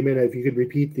question came in. If you could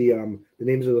repeat the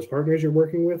names of those partners you're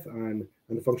working with on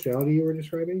the functionality you were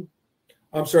describing.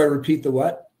 I'm sorry, repeat the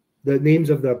what? The names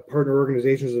of the partner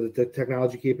organizations or the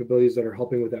technology capabilities that are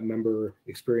helping with that member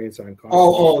experience on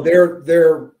cost.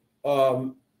 They're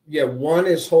one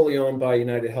is wholly owned by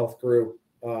United Health Group,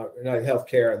 United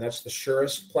Healthcare, and that's the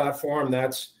Surest platform.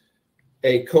 That's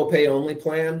a copay only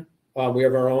plan. We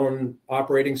have our own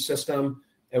operating system,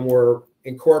 and we're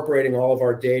incorporating all of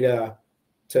our data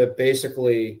to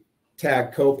basically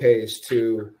tag copays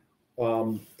to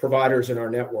providers in our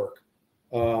network.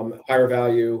 Higher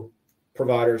value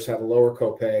providers have a lower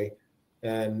copay,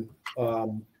 and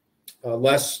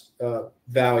less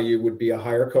value would be a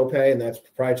higher copay, and that's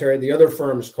proprietary. The other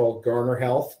firm is called Garner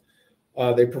Health.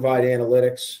 They provide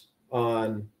analytics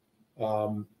on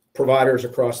providers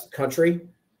across the country,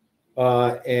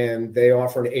 and they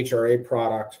offer an HRA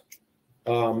product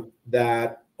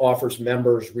that offers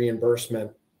members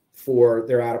reimbursement for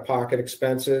their out-of-pocket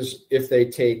expenses if they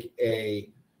take a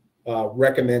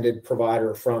recommended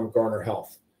provider from Garner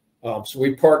Health. So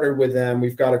we partnered with them.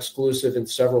 We've got exclusive in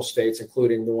several states,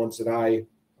 including the ones that I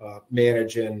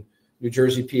manage in New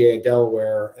Jersey, PA, and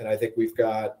Delaware. And I think we've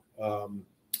got,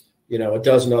 a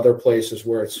dozen other places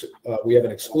where it's we have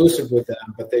an exclusive with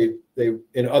them, but they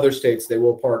in other states, they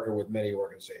will partner with many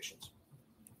organizations.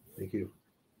 Thank you.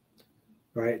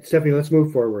 All right, Stephanie, let's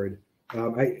move forward.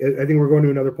 I think we're going to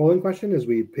another polling question as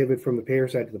we pivot from the payer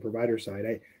side to the provider side.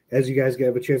 As you guys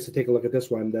have a chance to take a look at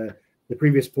this one, the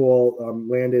previous poll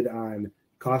landed on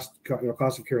cost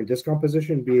of care and discount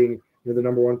position being the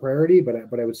number one priority, but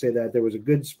I would say that there was a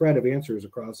good spread of answers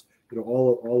across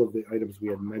all of the items we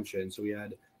had mentioned. So we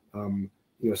had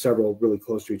several really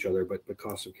close to each other, but the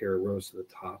cost of care rose to the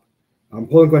top.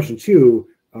 Polling question 2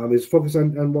 is focused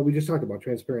on what we just talked about,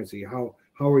 transparency. How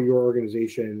are your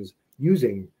organizations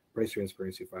using price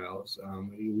transparency files?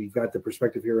 We've got the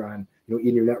perspective here on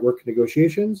in your network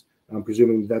negotiations. I'm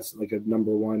presuming that's like a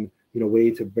number one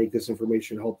way to make this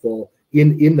information helpful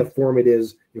in the form it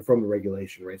is from the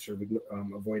regulation, right? Sort of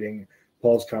avoiding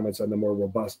Paul's comments on the more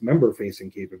robust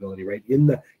member-facing capability, right? In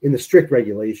the strict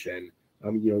regulation,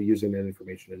 using that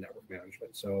information in network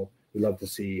management. So we'd love to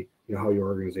see how your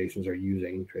organizations are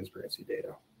using transparency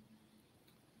data.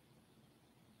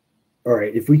 All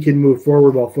right, if we can move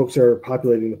forward while folks are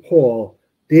populating the poll,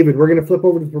 David, we're going to flip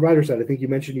over to the provider side. I think you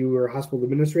mentioned you were a hospital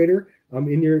administrator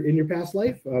in your past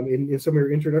life in some of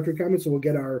your introductory comments. So we'll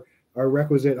get our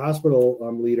requisite hospital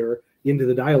leader into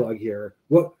the dialogue here.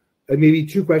 Maybe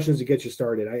 2 questions to get you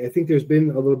started. I think there's been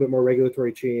a little bit more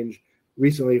regulatory change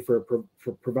recently for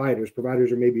providers.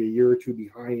 Providers are maybe a year or 2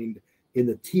 behind in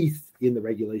the teeth in the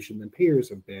regulation than payers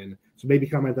have been. So maybe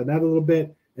comment on that a little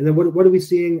bit. And then what are we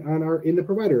seeing in the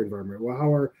provider environment? Well,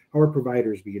 how are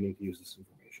providers beginning to use this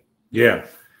information? Yeah.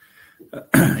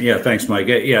 Thanks, Mike.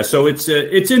 Yeah. So it's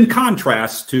in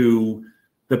contrast to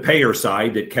the payer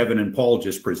side that Kevin and Paul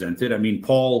just presented. I mean,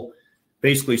 Paul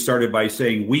basically started by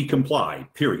saying we comply,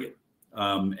 period.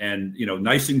 And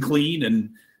nice and clean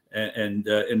and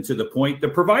to the point. The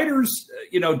providers,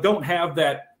 don't have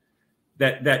that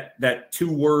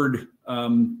 2-word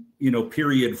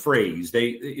period phrase.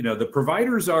 They, the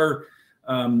providers are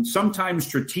sometimes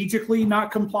strategically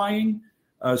not complying,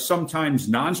 sometimes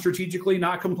non-strategically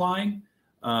not complying.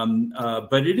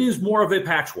 But it is more of a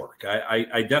patchwork.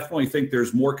 I definitely think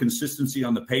there's more consistency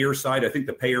on the payer side. I think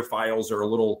the payer files are a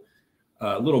little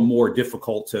more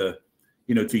difficult to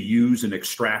use and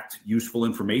extract useful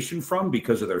information from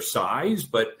because of their size.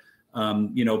 But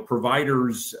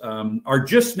providers are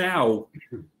just now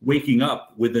waking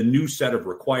up with a new set of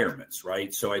requirements,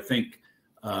 right? So I think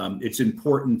it's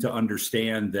important to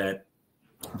understand that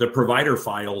the provider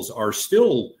files are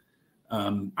still,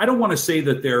 I don't want to say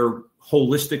that they're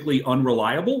holistically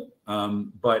unreliable,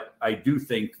 but I do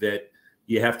think that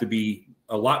you have to be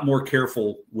a lot more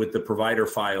careful with the provider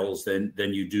files than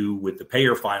you do with the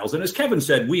payer files. And as Kevin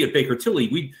said, we at Baker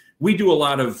Tilly, we do a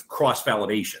lot of cross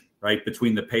validation, right,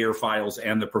 between the payer files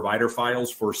and the provider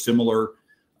files for similar,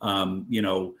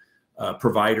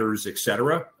 providers, et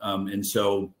cetera. And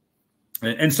some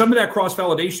of that cross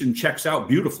validation checks out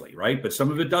beautifully, right? But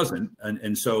some of it doesn't.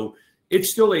 And so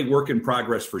it's still a work in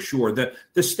progress for sure. The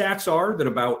stats are that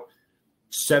about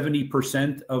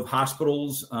 70% of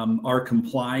hospitals are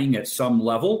complying at some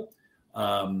level,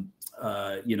 but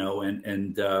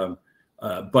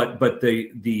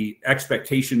the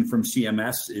expectation from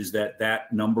CMS is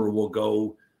that number will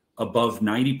go above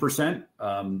 90%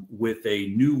 with a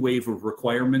new wave of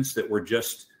requirements that were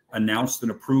just announced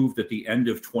and approved at the end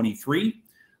of 23.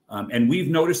 And we've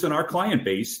noticed in our client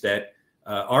base that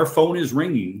our phone is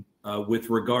ringing with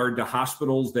regard to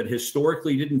hospitals that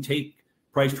historically didn't take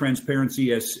price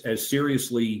transparency as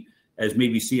seriously as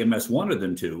maybe CMS wanted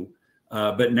them to,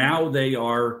 but now they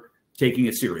are taking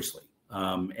it seriously.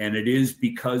 And it is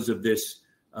because of this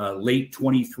late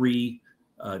 23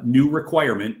 new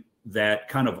requirement that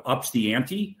kind of ups the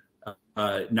ante,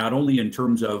 not only in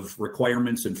terms of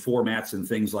requirements and formats and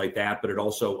things like that, but it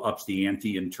also ups the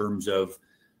ante in terms of,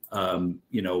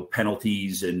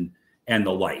 penalties and the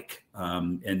like.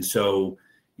 And so,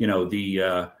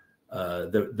 the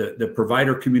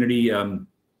provider community,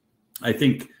 I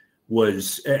think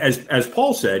was, as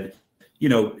Paul said,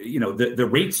 the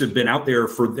rates have been out there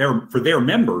for their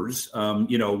members,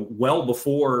 well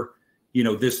before,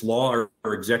 this law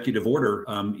or executive order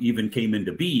even came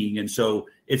into being. And so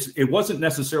it wasn't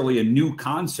necessarily a new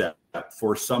concept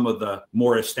for some of the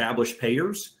more established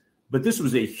payers, but this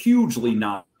was a hugely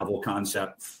novel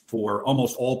concept for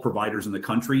almost all providers in the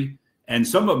country. And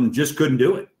some of them just couldn't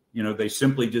do it. They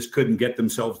simply just couldn't get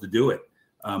themselves to do it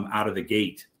out of the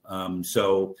gate.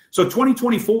 So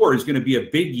 2024 is going to be a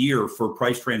big year for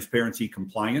price transparency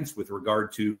compliance with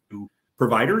regard to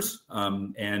providers.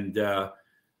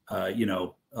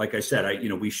 Like I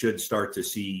said, we should start to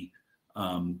see,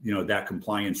 that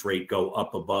compliance rate go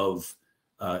up above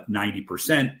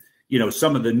 90%.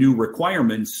 Some of the new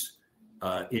requirements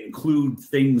include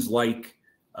things like,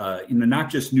 not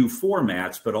just new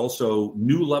formats, but also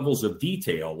new levels of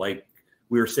detail. Like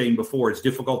we were saying before, it's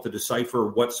difficult to decipher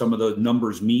what some of the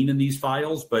numbers mean in these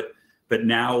files, but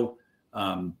now,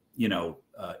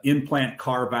 implant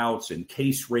carve-outs and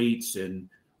case rates and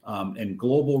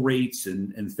global rates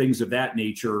and things of that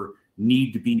nature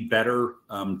need to be better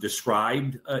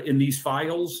described in these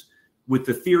files, with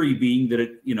the theory being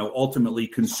that ultimately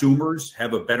consumers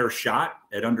have a better shot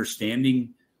at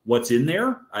understanding what's in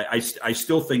there. I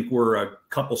still think we're a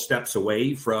couple steps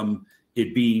away from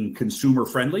it being consumer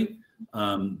friendly,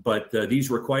 but these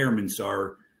requirements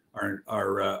are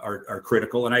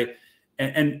critical.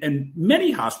 And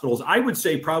many hospitals, I would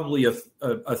say probably a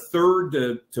third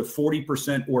to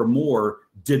 40% or more,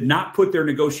 did not put their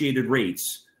negotiated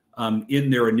rates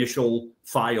in their initial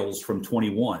files from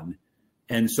 21.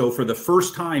 And so for the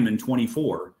first time in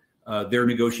 24, their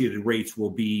negotiated rates will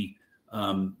be,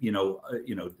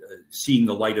 seeing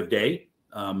the light of day.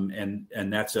 And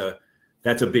that's a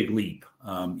big leap,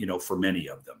 for many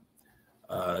of them.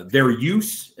 Their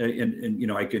use,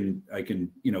 and I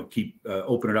can keep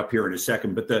open it up here in a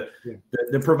second, but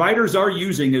the providers are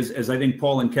using, as I think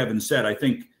Paul and Kevin said, I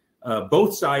think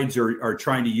both sides are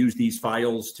trying to use these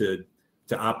files to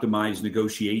optimize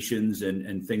negotiations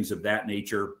and things of that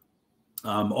nature.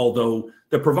 Although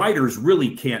the providers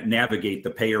really can't navigate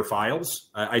the payer files.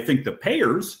 I think the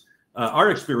payers, our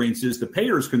experience is the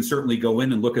payers can certainly go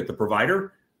in and look at the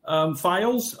provider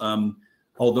files.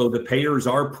 Although the payers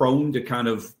are prone to kind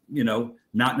of,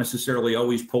 not necessarily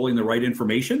always pulling the right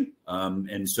information.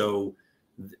 And so,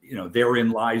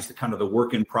 therein lies the kind of the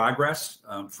work in progress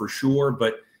for sure.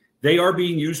 But they are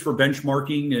being used for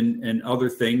benchmarking and other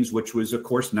things, which was, of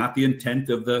course, not the intent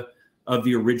of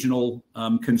the original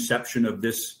conception of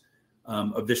this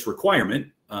requirement.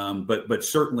 But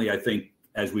certainly, I think,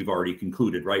 as we've already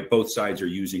concluded, right, both sides are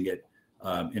using it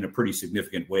in a pretty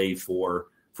significant way for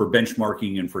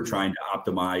benchmarking and for trying to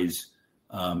optimize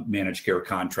managed care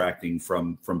contracting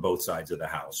from both sides of the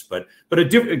house. But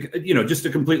just a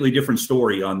completely different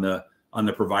story on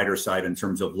the provider side in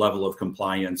terms of level of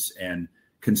compliance and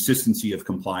consistency of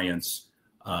compliance,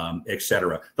 et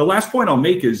cetera. The last point I'll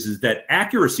make is that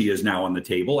accuracy is now on the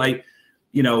table. And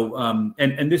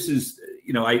this is,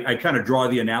 I kind of draw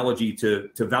the analogy to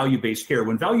value-based care.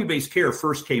 When value-based care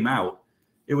first came out,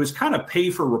 it was kind of pay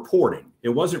for reporting. It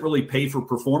wasn't really pay for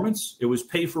performance. It was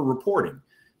pay for reporting.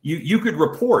 You could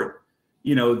report,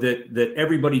 that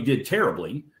everybody did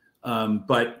terribly,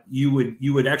 but you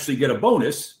would actually get a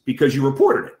bonus because you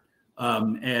reported it.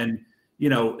 And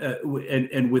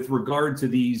with regard to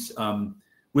these,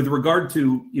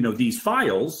 these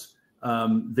files,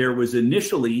 there was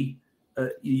initially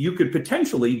you could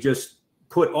potentially just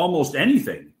put almost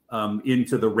anything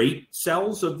into the rate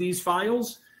cells of these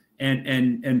files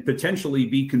and potentially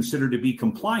be considered to be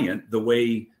compliant the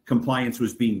way compliance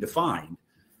was being defined.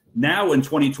 Now in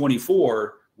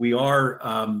 2024, we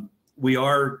are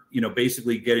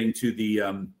basically getting to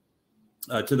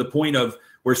the point of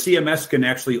where CMS can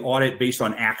actually audit based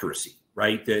on accuracy,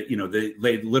 right? That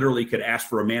they literally could ask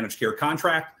for a managed care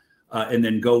contract and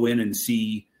then go in and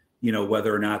see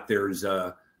whether or not there's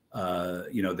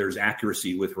there's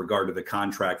accuracy with regard to the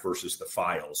contract versus the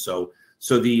file. So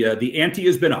the ante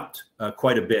has been upped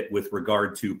quite a bit with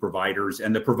regard to providers,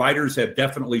 and the providers have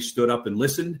definitely stood up and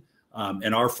listened.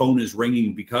 And our phone is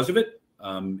ringing because of it.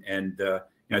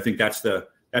 I think that's the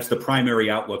primary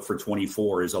outlook for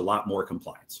 24 is a lot more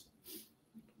compliance.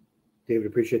 David,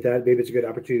 appreciate that. Maybe it's a good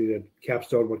opportunity to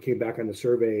capstone what came back on the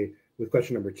survey with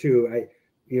question number 2.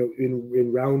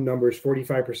 In round numbers,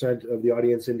 45% of the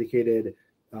audience indicated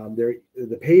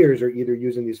the payers are either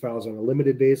using these files on a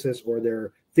limited basis or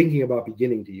they're thinking about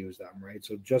beginning to use them, right?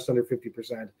 So just under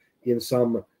 50% in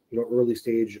some early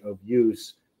stage of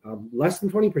use. Less than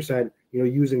 20%,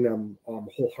 using them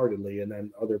wholeheartedly, and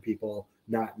then other people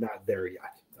not there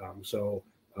yet.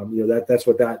 That's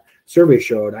what that survey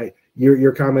showed.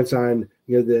 Your comments on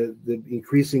the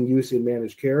increasing use in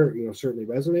managed care certainly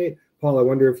resonate. Paul, I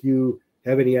wonder if you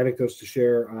have any anecdotes to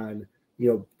share on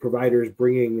providers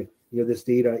bringing this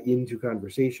data into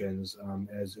conversations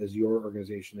as your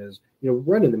organization is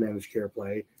running the managed care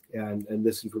play, and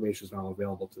this information is now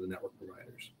available to the network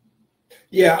providers.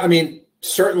 Yeah, I mean,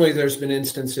 certainly there's been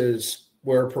instances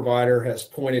where a provider has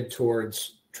pointed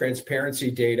towards transparency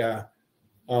data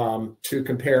to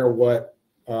compare what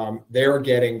they're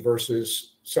getting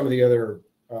versus some of the other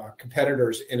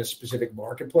competitors in a specific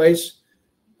marketplace.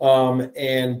 You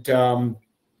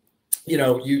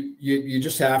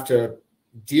just have to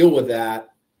deal with that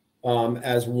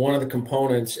as one of the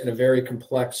components in a very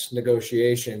complex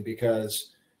negotiation,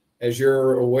 because as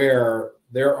you're aware,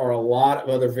 there are a lot of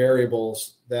other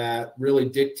variables that really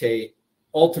dictate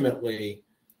ultimately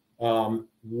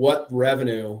what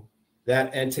revenue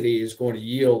that entity is going to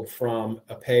yield from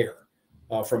a payer,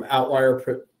 from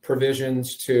outlier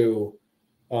provisions to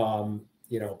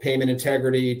payment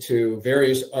integrity to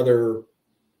various other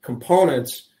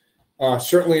components.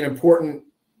 Certainly an important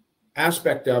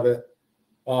aspect of it.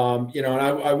 And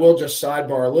I will just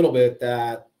sidebar a little bit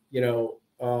that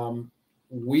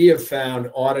we have found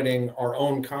auditing our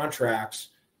own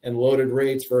contracts and loaded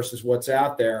rates versus what's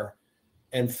out there,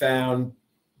 and found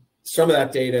some of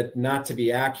that data not to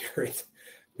be accurate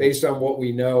based on what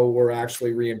we know we're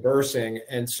actually reimbursing.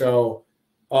 And so,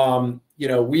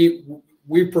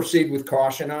 we proceed with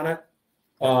caution on it.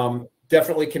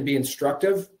 Definitely can be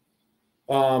instructive,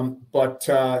 but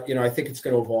I think it's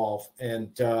going to evolve.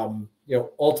 And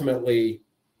ultimately,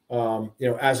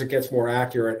 as it gets more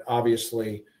accurate,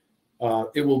 obviously,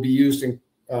 it will be used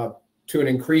to an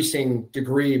increasing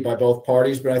degree by both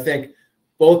parties. But I think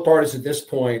both parties at this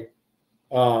point,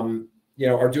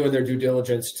 are doing their due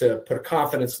diligence to put a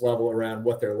confidence level around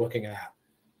what they're looking at.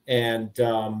 And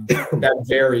that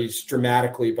varies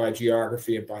dramatically by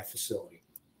geography and by facility.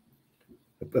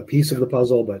 A piece of the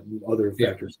puzzle, but other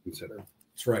factors to consider.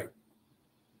 That's right.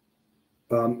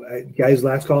 Guys,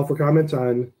 last call for comments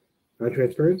on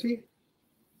transparency.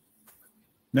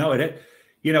 No, it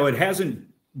hasn't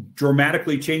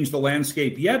dramatically changed the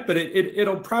landscape yet, but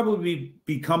it'll probably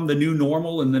become the new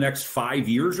normal in the next 5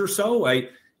 years or so.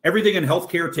 Everything in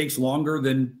healthcare takes longer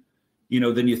than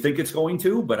you think it's going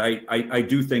to, but I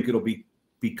do think it'll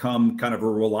become kind of a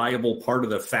reliable part of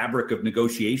the fabric of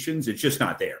negotiations. It's just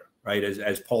not there, right?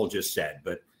 As Paul just said,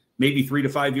 but maybe 3 to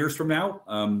 5 years from now,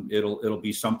 it'll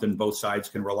be something both sides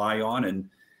can rely on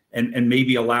and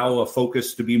maybe allow a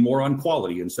focus to be more on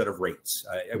quality instead of rates.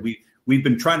 We've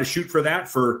been trying to shoot for that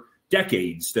for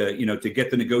decades to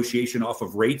get the negotiation off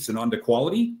of rates and onto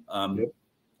quality.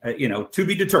 To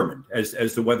be determined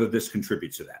as to whether this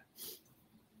contributes to that.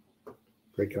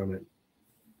 Great comment.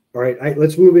 All right,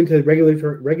 let's move into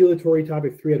regulatory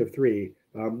topic 3 out of 3.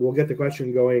 We'll get the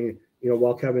question going,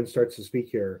 while Kevin starts to speak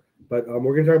here. But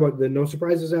we're going to talk about the No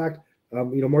Surprises Act.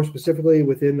 More specifically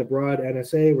within the broad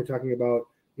NSA, we're talking about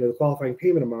the qualifying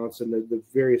payment amounts and the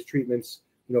various treatments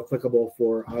applicable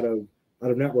for out of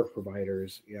network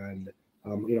providers, and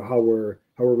how we're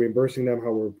reimbursing them,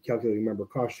 how we're calculating member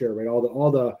cost share, right?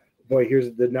 All the boy,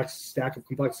 here's the next stack of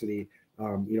complexity,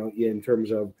 in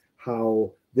terms of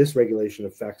how this regulation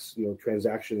affects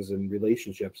transactions and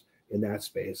relationships in that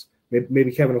space.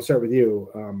 maybe Kevin, I'll start with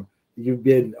you. You've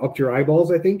been up to your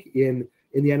eyeballs, I think, in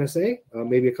the NSA.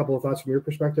 Maybe a couple of thoughts from your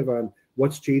perspective on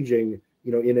what's changing,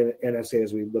 in an NSA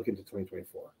as we look into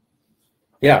 2024.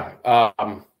 Yeah.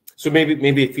 So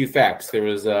maybe a few facts. There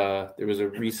was a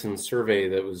recent survey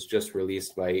that was just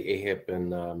released by AHIP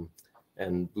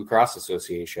and Blue Cross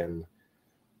Association.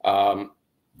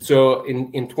 So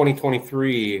in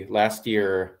 2023, last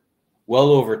year,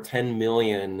 well over 10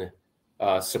 million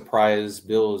surprise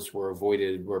bills were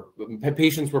avoided, where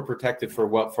patients were protected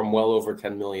from well over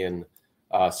 10 million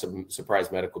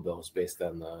surprise medical bills based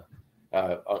on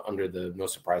under the No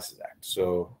Surprises Act.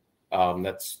 So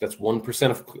that's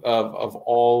 1% of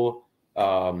all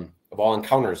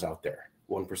encounters out there,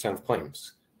 1% of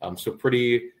claims. So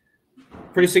pretty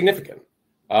significant.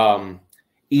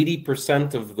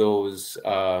 80% of those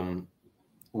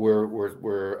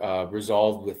were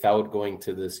resolved without going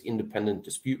to this independent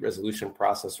dispute resolution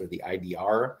process, or the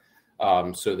IDR.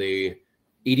 So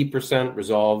 80%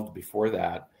 resolved before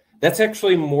that. That's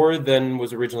actually more than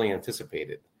was originally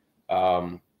anticipated.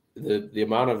 The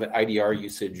amount of IDR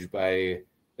usage that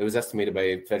was estimated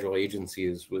by federal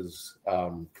agencies was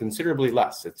considerably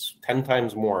less. It's 10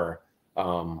 times more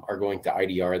are going to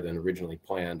IDR than originally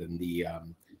planned and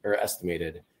or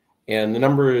estimated. And the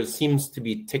number seems to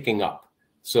be ticking up.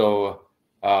 So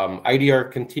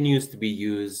IDR continues to be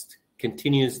used,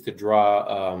 continues to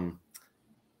draw,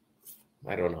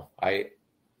 I don't know.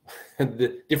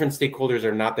 The different stakeholders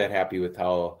are not that happy with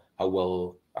how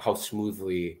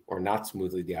smoothly or not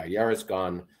smoothly the IDR has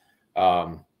gone.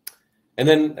 And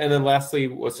then lastly,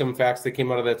 with some facts that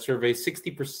came out of that survey,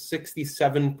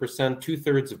 67%,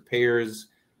 2/3 of payers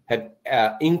had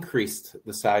increased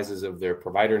the sizes of their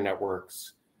provider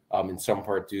networks, in some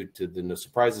part due to the No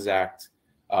Surprises Act.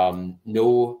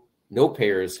 No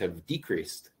payers have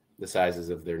decreased the sizes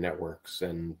of their networks,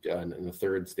 and a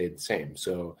third stayed the same.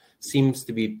 So seems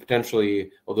to be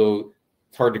potentially, although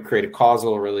it's hard to create a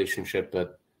causal relationship,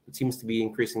 but it seems to be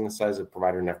increasing the size of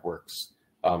provider networks,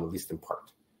 at least in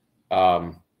part.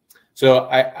 So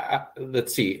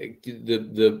let's see,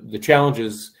 the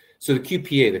challenges. So the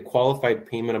QPA, the qualified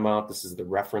payment amount, this is the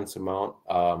reference amount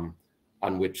on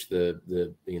which the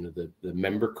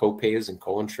member copays and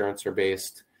co-insurance are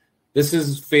based. This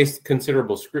has faced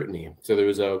considerable scrutiny. So there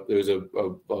was a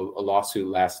lawsuit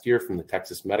last year from the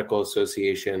Texas Medical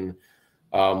Association,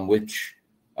 which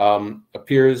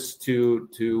appears to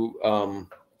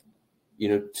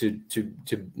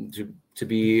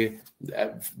be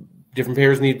different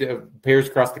payers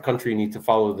across the country need to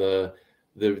follow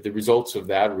the results of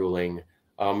that ruling.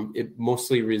 It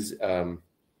mostly is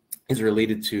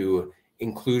related to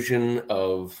inclusion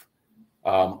of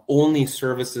only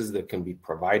services that can be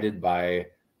provided by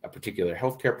a particular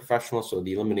healthcare professional. So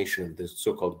the elimination of the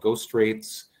so-called ghost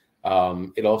rates.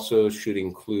 It also should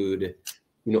include,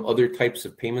 other types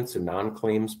of payments and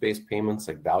non-claims based payments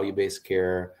like value-based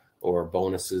care or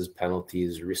bonuses,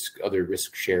 penalties, other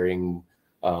risk sharing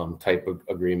type of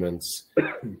agreements,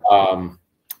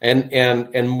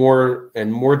 and more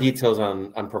details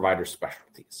on provider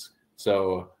specialties.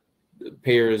 So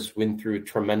payers went through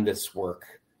tremendous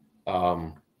work,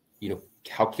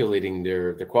 calculating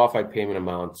their qualified payment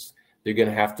amounts. They're going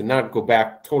to have to not go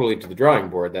back totally to the drawing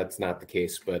board. That's not the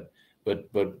case, but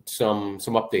some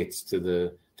updates to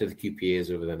the QPAs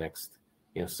over the next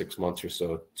 6 months or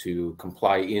so to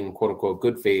comply in quote unquote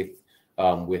good faith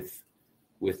with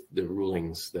the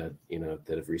rulings that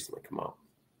that have recently come out.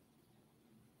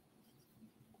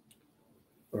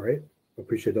 All right.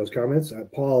 Appreciate those comments.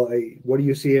 Paul, what do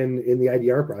you see in the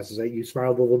IDR process? You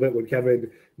smiled a little bit when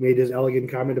Kevin made his elegant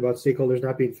comment about stakeholders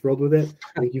not being thrilled with it.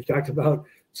 I think you've talked about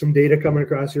some data coming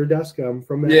across your desk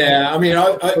from that. Yeah, I mean,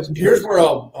 here's where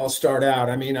I'll start out.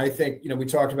 I mean, I think, we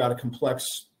talked about a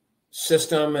complex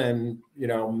system and,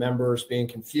 members being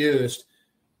confused.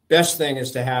 Best thing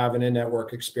is to have an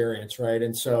in-network experience, right?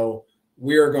 And so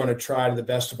we are going to try to the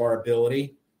best of our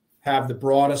ability have the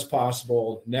broadest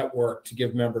possible network to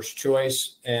give members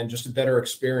choice and just a better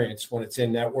experience when it's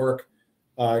in network,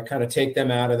 kind of take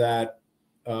them out of that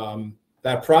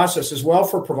process as well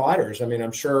for providers. I mean,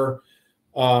 I'm sure,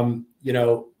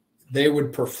 they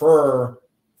would prefer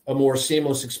a more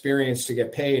seamless experience to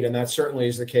get paid. And that certainly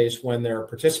is the case when they're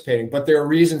participating, but there are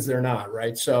reasons they're not,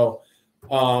 right? So,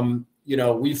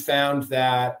 we found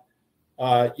that,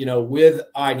 with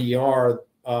IDR,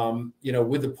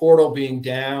 with the portal being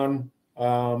down,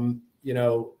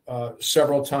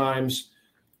 several times,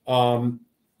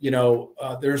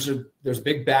 there's a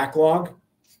big backlog.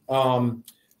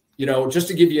 Just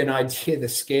to give you an idea of the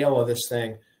scale of this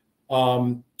thing,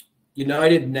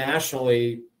 United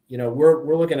nationally,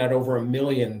 we're looking at over 1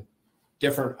 million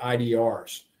different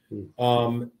IDRs.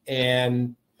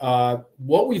 And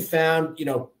what we found,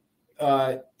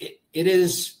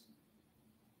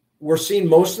 we're seeing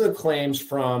most of the claims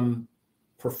from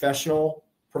professional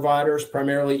providers,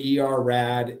 primarily ER,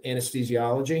 RAD,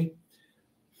 anesthesiology.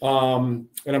 And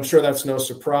I'm sure that's no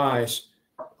surprise.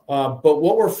 But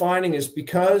what we're finding is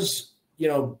because,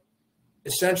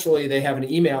 essentially they have an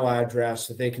email address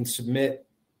that they can submit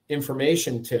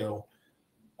information to,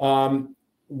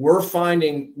 we're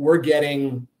finding we're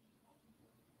getting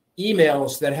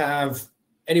emails that have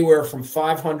anywhere from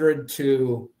 500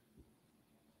 to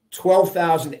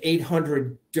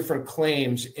 12,800 different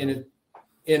claims in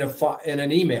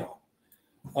an email.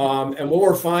 And what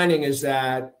we're finding is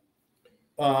that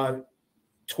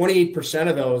 28%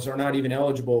 of those are not even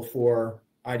eligible for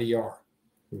IDR.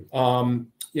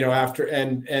 After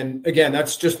and again,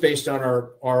 that's just based on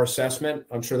our assessment.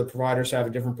 I'm sure the providers have a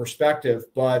different perspective,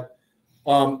 but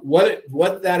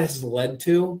what that has led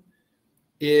to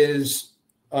is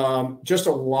just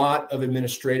a lot of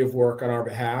administrative work on our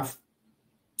behalf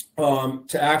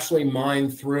to actually mine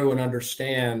through and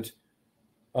understand,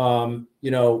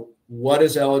 what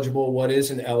is eligible, what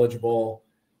isn't eligible,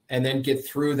 and then get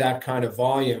through that kind of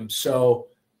volume. So,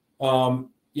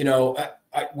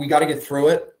 we got to get through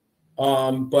it.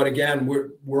 But again,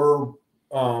 we're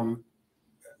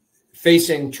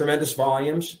facing tremendous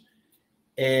volumes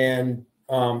and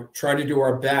trying to do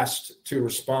our best to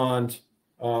respond,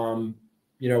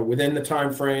 within the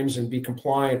timeframes and be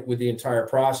compliant with the entire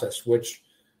process, which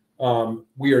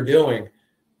we are doing.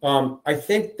 I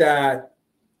think that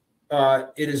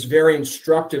it is very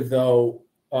instructive, though,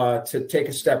 to take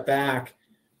a step back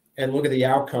and look at the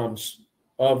outcomes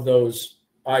of those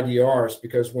IDRs,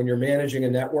 because when you're managing a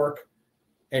network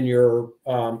and you're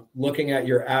looking at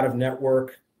your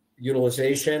out-of-network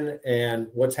utilization and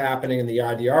what's happening in the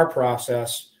IDR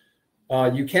process,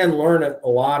 you can learn a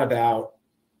lot about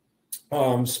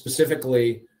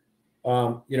specifically,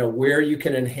 where you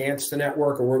can enhance the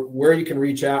network or where you can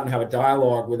reach out and have a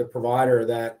dialogue with a provider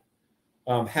that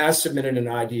has submitted an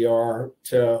IDR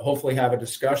to hopefully have a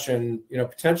discussion,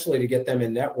 potentially to get them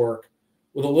in network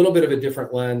with a little bit of a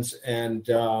different lens and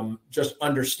just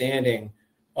understanding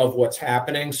of what's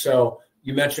happening. So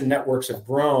you mentioned networks have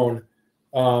grown.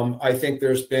 I think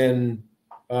there's been,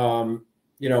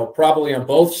 probably on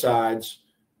both sides,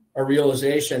 a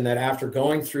realization that after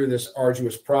going through this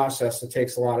arduous process that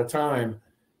takes a lot of time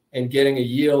and getting a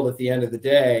yield at the end of the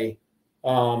day,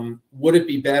 would it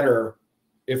be better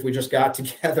if we just got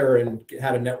together and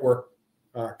had a network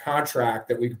contract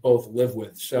that we could both live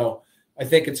with? So I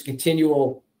think it's a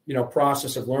continual,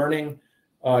 process of learning.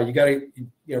 You got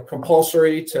to,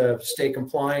 compulsory to stay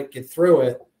compliant, get through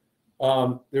it.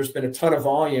 There's been a ton of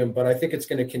volume, but I think it's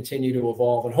going to continue to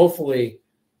evolve. And hopefully,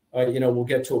 we'll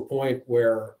get to a point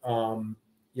where,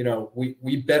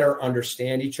 we better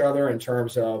understand each other in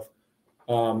terms of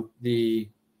the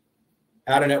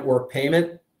out-of-network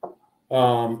payment,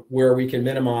 where we can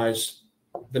minimize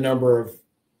the number of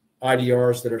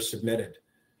IDRs that are submitted.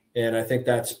 And I think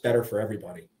that's better for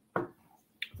everybody.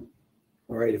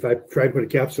 All right. If I try to put a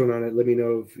capstone on it, let me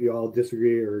know if you all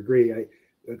disagree or agree.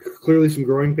 Clearly some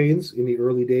growing pains in the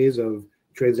early days of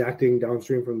transacting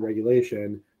downstream from the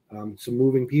regulation, some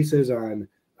moving pieces on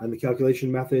the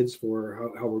calculation methods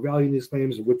for how we're valuing these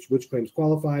claims and which claims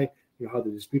qualify, how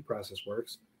the dispute process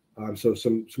works. So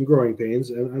some growing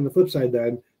pains. And on the flip side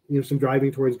then, some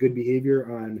driving towards good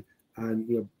behavior on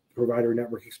provider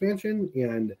network expansion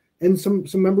and some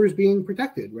members being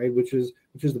protected, right? Which is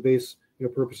the base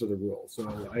purpose of the rule. So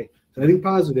I think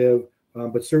positive,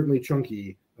 but certainly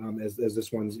chunky as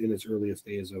this one's in its earliest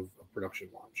days of production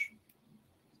launch.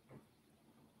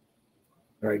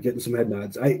 All right, getting some head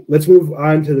nods. Let's move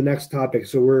on to the next topic.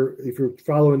 So if you're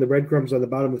following the breadcrumbs on the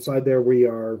bottom of the slide there, we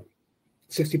are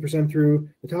 60% through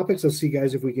the topics. Let's see,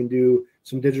 guys, if we can do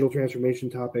some digital transformation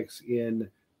topics in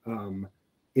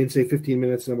say 15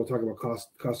 minutes, and then we'll talk about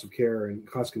cost of care and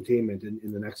cost containment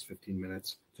in the next 15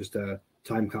 minutes, just to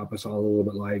time comp us all a little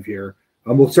bit live here.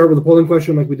 We'll start with a polling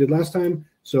question like we did last time.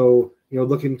 So,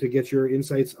 looking to get your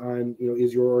insights on,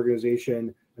 is your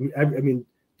organization, I mean,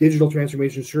 digital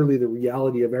transformation is surely the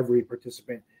reality of every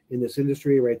participant in this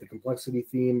industry, right? The complexity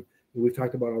theme we've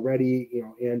talked about already,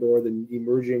 and or the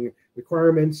emerging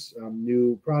requirements,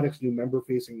 new products, new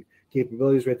member-facing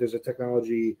capabilities, right? There's a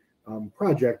technology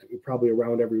project probably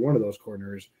around every one of those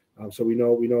corners. So we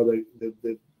know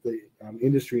the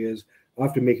industry is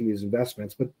often making these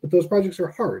investments, but those projects are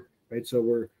hard, right?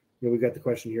 So we've got the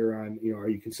question here on, are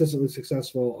you consistently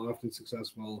successful, often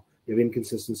successful? You have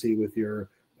inconsistency with your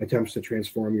attempts to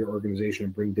transform your organization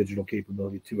and bring digital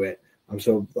capability to it.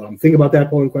 So think about that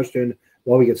polling question.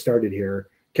 while we get started here.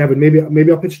 Kevin,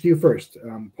 maybe I'll pitch it to you first.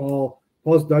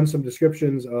 Paul's done some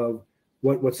descriptions of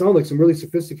what sound like some really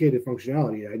sophisticated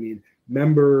functionality. I mean,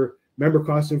 member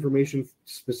cost information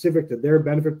specific to their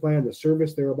benefit plan, the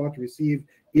service they're about to receive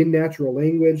in natural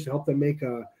language to help them make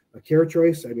a care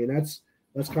choice. I mean, that's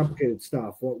complicated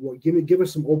stuff. Well, give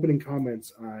us some opening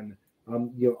comments on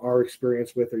our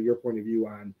experience with, or your point of view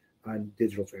on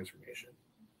digital transformation.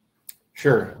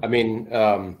 Sure. I mean,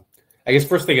 I guess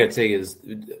first thing I'd say is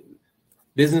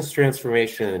business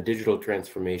transformation and digital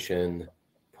transformation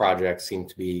projects seem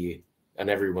to be on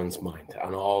everyone's mind,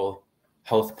 on all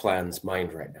health plans'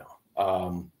 mind right now.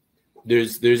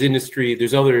 There's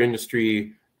other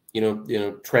industry,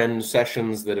 trend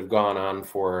sessions that have gone on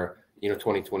for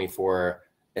 2024,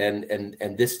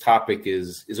 and this topic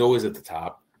is always at the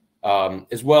top.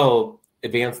 As well,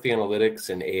 advanced analytics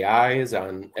and AI is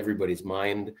on everybody's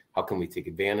mind. How can we take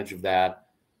advantage of that?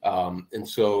 And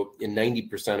so, in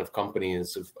 90% of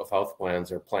companies of health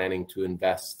plans are planning to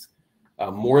invest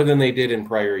more than they did in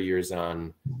prior years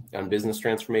on business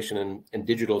transformation and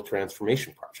digital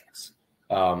transformation projects.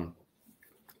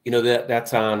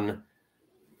 That's on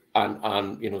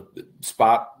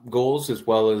spot goals, as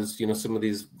well as some of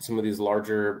these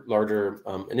larger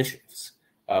initiatives.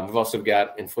 We've also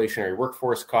got inflationary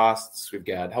workforce costs. We've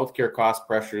got healthcare cost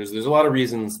pressures. There's a lot of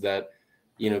reasons that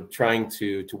trying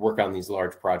to work on these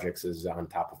large projects is on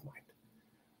top of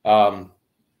mind.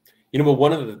 But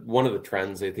one of the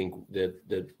trends I think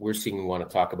that we're seeing and want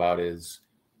to talk about is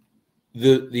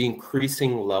the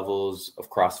increasing levels of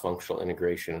cross-functional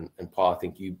integration. And Paul, I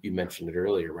think you mentioned it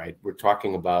earlier, right? We're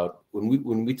talking about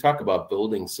when we talk about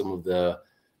building some of the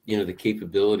the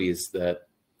capabilities that,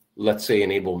 let's say,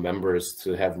 enable members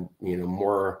to have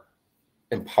more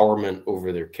empowerment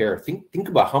over their care. Think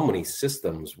about how many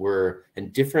systems we're in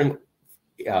different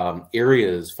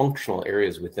areas, functional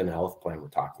areas within a health plan we're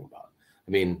talking about.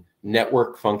 I mean,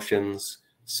 network functions,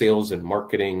 sales and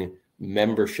marketing,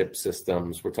 membership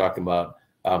systems. We're talking about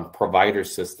provider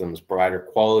systems, provider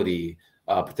quality,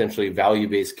 potentially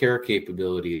value-based care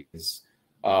capabilities.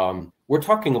 We're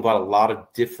talking about a lot of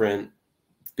different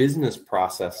business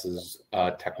processes,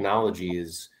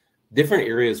 technologies, different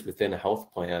areas within a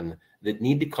health plan that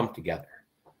need to come together.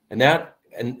 And not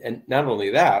only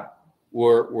that,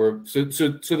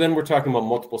 so then we're talking about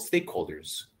multiple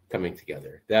stakeholders coming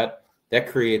together. That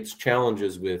creates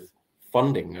challenges with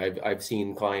funding. I've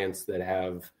seen clients that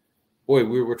have, we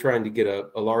were trying to get a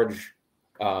large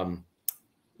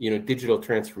digital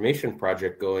transformation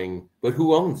project going, but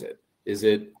who owns it? Is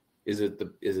it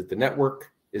the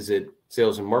network? Is it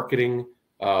sales and marketing?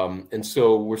 And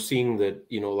so we're seeing that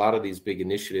a lot of these big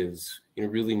initiatives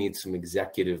really need some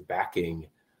executive backing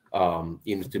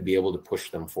to be able to push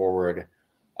them forward.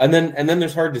 And then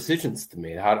there's hard decisions to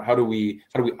make. How do we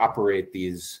operate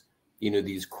these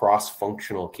these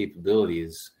cross-functional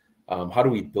capabilities? How do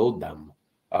we build them?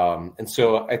 And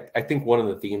so I think one of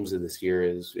the themes of this year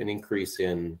is an increase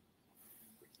in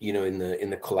in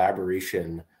the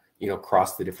collaboration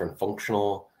across the different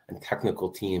functional and technical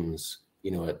teams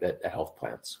at health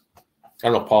plans. I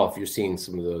don't know, Paul, if you're seeing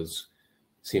some of those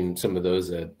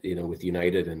with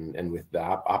United and with the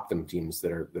Optum teams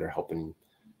that are helping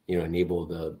enable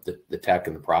the tech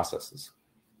and the processes.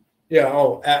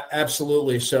 Yeah,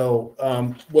 absolutely. So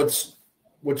what's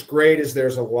great is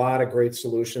there's a lot of great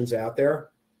solutions out there.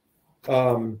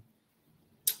 And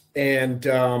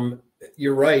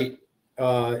you're right.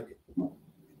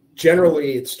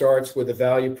 Generally, it starts with a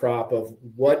value prop of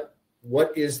what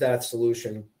is that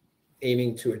solution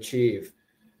aiming to achieve?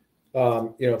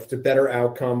 If it's a better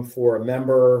outcome for a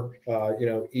member,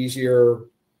 easier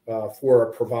for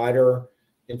a provider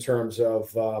in terms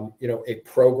of, a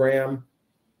program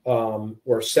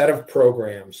or a set of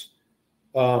programs.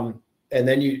 And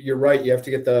then you're right, you have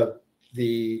to get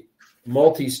the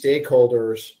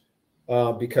multi-stakeholders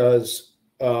because,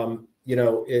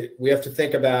 we have to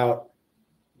think about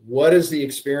what is the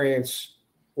experience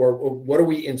or what are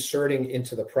we inserting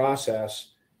into the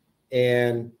process?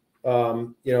 And,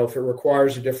 if it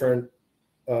requires a different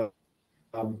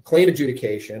claim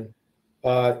adjudication,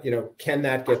 can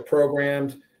that get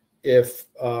programmed? If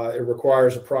it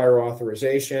requires a prior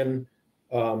authorization,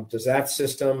 does that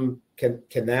system, can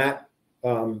that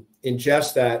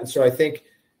ingest that? And so I think,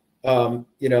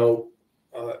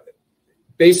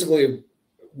 basically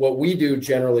what we do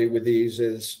generally with these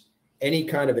is any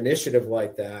kind of initiative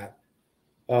like that,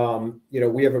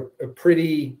 we have a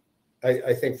pretty,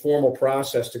 I think, formal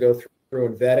process to go through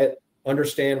and vet it,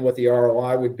 understand what the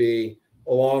ROI would be,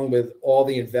 along with all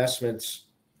the investments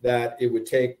that it would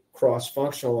take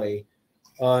cross-functionally.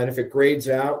 And if it grades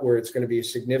out where it's going to be a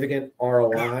significant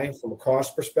ROI from a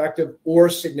cost perspective or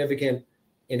significant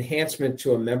enhancement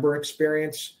to a member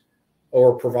experience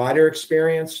or provider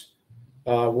experience,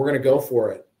 we're going to go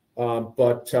for it.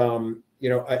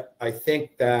 I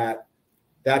think that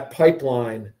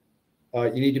pipeline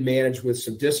you need to manage with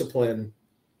some discipline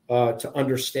to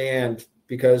understand,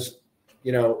 because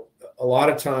a lot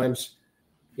of times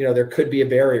there could be a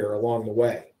barrier along the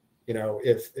way.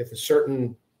 If a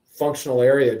certain functional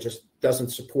area just doesn't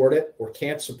support it or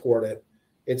can't support it,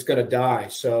 it's going to die.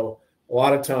 So a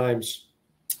lot of times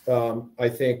I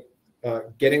think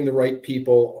getting the right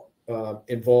people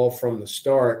involved from the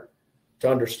start to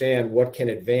understand what can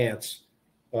advance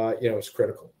is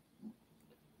critical.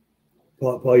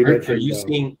 Paul, you mentioned, are you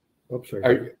seeing? Oh,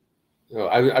 sorry.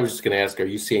 I was just going to ask: are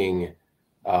you seeing?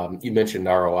 You mentioned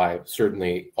ROI.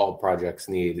 Certainly, all projects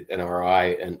need an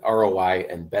ROI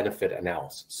and benefit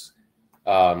analysis.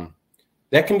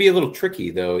 That can be a little tricky,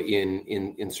 though,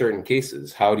 in certain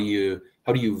cases. How do you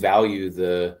value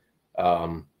the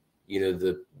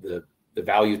the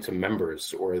value to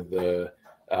members, or the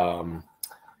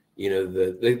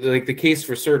case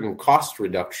for certain cost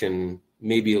reduction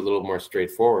may be a little more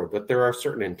straightforward, but there are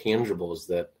certain intangibles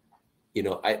that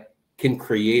I can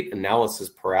create analysis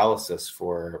paralysis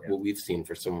for what we've seen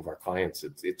for some of our clients.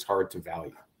 It's hard to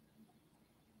value.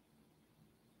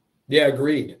 Yeah,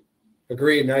 agreed.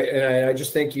 And I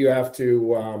just think you have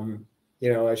to,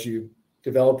 as you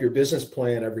develop your business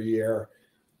plan every year,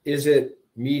 is it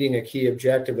meeting a key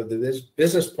objective of the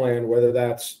business plan, whether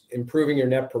that's improving your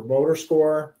net promoter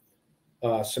score,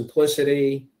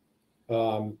 simplicity,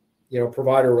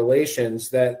 provider relations,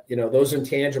 that, those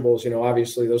intangibles,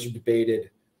 obviously those are debated.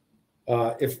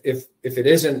 If it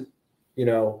isn't,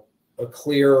 a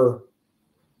clear,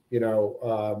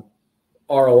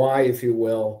 ROI, if you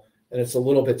will, and it's a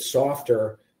little bit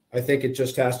softer, I think it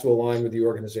just has to align with the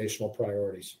organizational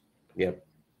priorities. Yep.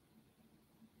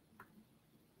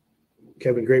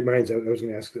 Kevin, great minds. I was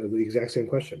going to ask the exact same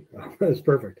question. That's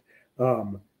perfect.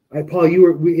 Paul,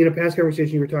 in a past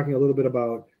conversation, you were talking a little bit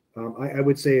about, I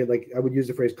would say, I would use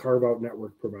the phrase carve out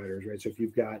network providers, right? So if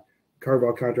you've got carve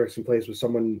out contracts in place with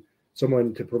someone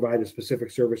to provide a specific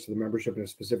service to the membership in a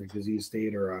specific disease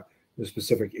state or a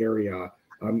specific area,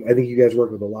 I think you guys work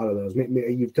with a lot of those.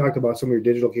 You've talked about some of your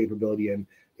digital capability and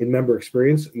in member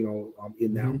experience,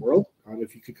 in that world.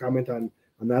 If you could comment on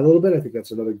that a little bit, I think that's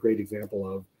another great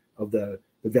example of the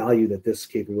value that this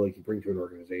capability can bring to an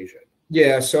organization.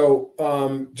 Yeah. So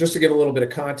just to give a little bit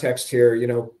of context here,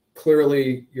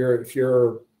 clearly if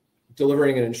you're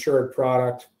delivering an insured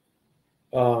product,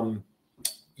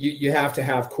 you have to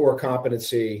have core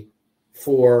competency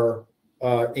for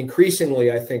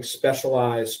increasingly, I think,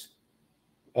 specialized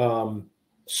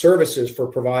services for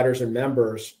providers and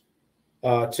members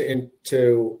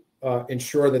to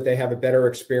ensure that they have a better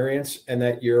experience and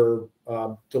that you're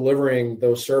delivering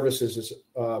those services as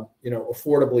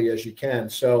affordably as you can.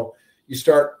 So you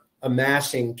start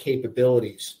amassing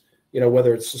capabilities,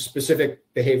 whether it's a specific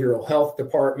behavioral health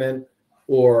department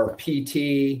or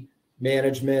PT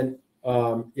management,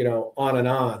 on and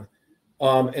on.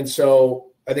 And so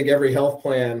I think every health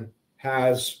plan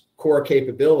has core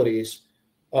capabilities.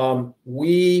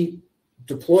 We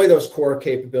deploy those core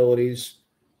capabilities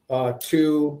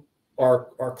to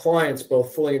our clients,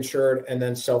 both fully insured and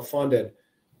then self-funded.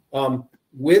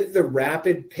 With the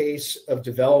rapid pace of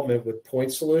development with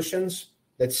point solutions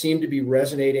that seem to be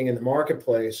resonating in the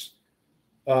marketplace,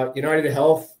 United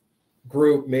Health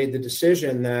Group made the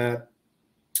decision that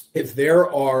if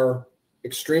there are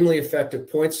extremely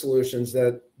effective point solutions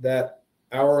that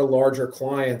our larger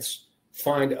clients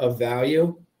find of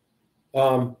value,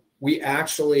 we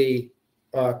actually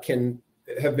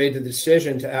have made the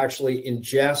decision to actually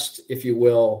ingest, if you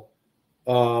will,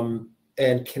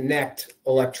 and connect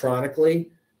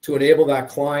electronically to enable that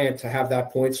client to have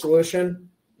that point solution.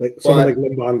 Like something like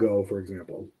Livongo, for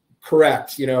example.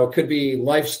 Correct. It could be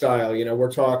lifestyle.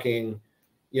 We're talking,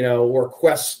 or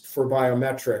Quest for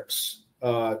biometrics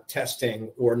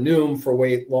testing, or Noom for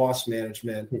weight loss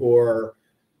management, or,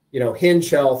 Hinge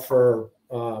Health for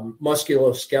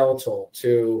musculoskeletal,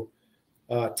 to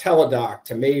Teladoc,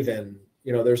 to Maven.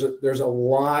 There's a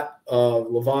lot of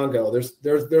Livongo.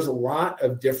 There's a lot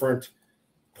of different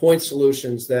point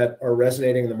solutions that are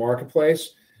resonating in the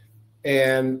marketplace.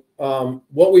 And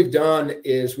what we've done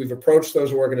is we've approached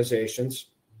those organizations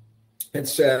and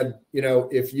said,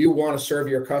 if you want to serve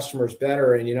your customers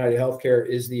better and United Healthcare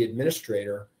is the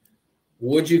administrator,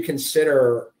 would you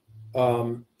consider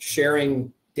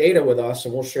sharing data with us,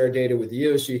 and we'll share data with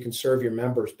you so you can serve your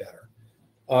members better,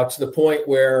 to the point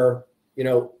where,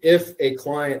 if a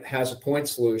client has a point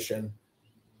solution,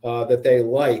 that they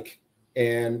like,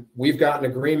 and we've got an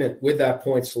agreement with that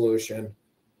point solution,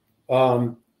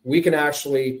 we can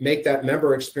actually make that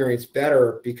member experience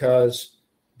better, because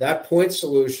that point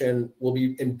solution will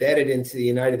be embedded into the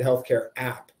United Healthcare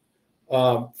app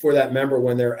for that member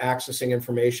when they're accessing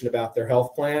information about their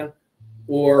health plan,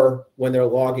 or when they're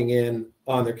logging in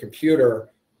on their computer,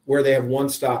 where they have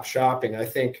one-stop shopping. I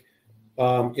think,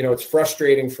 it's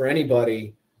frustrating for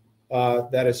anybody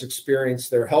that has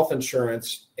experienced their health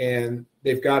insurance and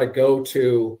they've got to go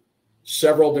to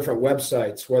several different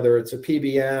websites, whether it's a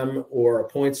PBM or a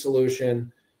point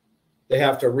solution. They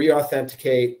have to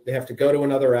re-authenticate. They have to go to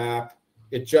another app.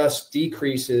 It just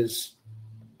decreases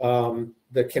the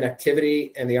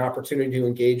connectivity and the opportunity to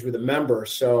engage with a member.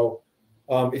 So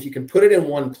if you can put it in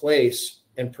one place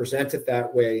and present it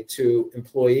that way to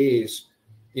employees,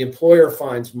 the employer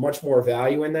finds much more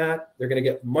value in that. They're going to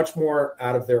get much more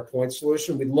out of their point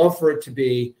solution. We'd love for it to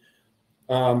be,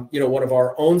 one of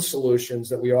our own solutions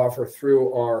that we offer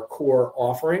through our core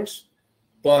offerings.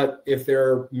 But if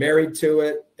they're married to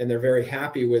it and they're very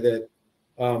happy with it,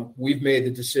 we've made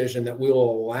the decision that we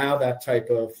will allow that type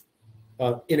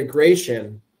of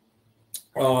integration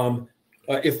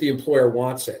if the employer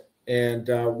wants it. And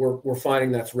we're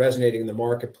finding that's resonating in the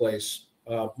marketplace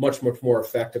much more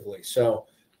effectively. So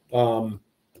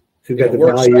you've got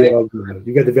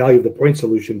the value of the point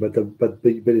solution, but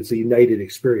it's a united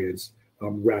experience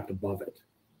wrapped above it.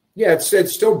 Yeah,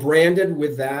 it's still branded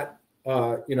with that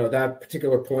that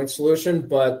particular point solution,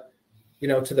 but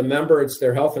to the member, it's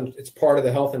their health and it's part of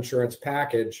the health insurance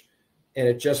package, and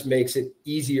it just makes it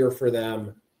easier for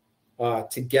them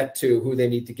to get to who they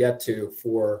need to get to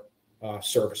for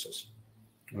services.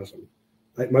 Awesome.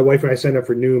 My wife and I signed up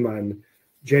for Noom on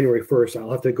January 1st. I'll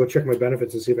have to go check my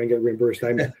benefits and see if I can get reimbursed.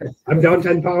 I'm down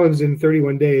 10 pounds in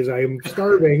 31 days. I am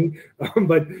starving,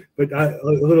 but a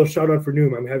little shout out for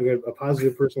Noom. I'm having a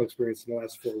positive personal experience in the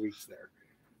last 4 weeks there.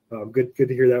 Good to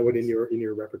hear that one in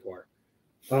your repertoire.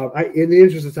 In the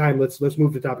interest of time, let's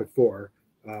move to topic 4.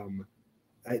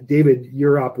 David,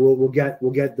 you're up. We'll get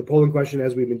the polling question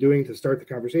as we've been doing to start the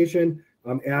conversation.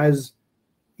 As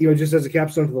just as a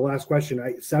capstone to the last question,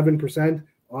 7%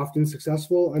 often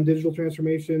successful on digital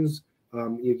transformations.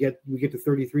 We get to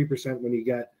 33% when you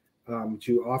get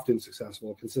to often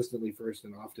successful, consistently first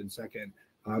and often second.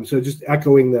 So just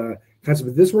echoing the concept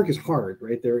of this work is hard,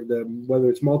 right? Whether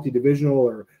it's multi-divisional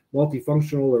or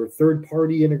multifunctional or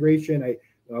third-party integration,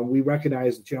 we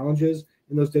recognize the challenges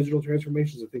in those digital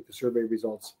transformations. I think the survey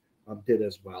results did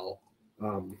as well.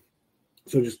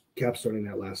 So just capstoning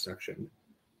that last section.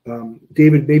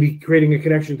 David, maybe creating a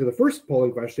connection to the first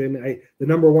polling question, the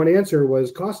number one answer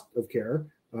was cost of care.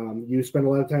 You spend a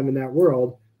lot of time in that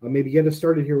world. Maybe get us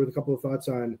started here with a couple of thoughts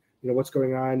on what's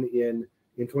going on in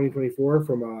 2024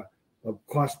 from a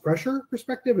cost pressure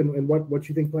perspective, and what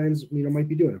you think plans might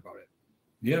be doing about it.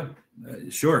 Yeah,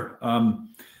 sure.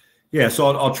 So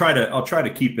I'll try to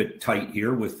keep it tight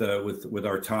here with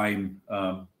our time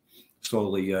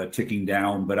slowly ticking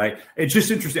down. But it's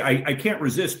just interesting. I can't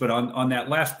resist. But on that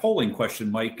last polling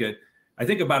question, Mike, I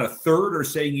think about a third are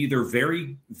saying either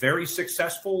very, very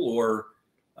successful or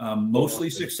mostly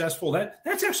successful.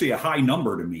 That's actually a high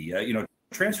number to me.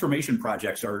 Transformation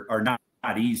projects are not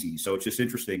easy. So it's just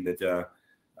interesting that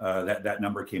that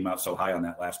number came out so high on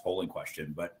that last polling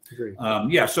question. But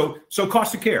so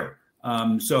cost of care.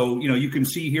 So you can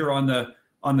see here on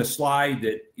the slide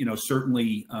that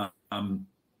certainly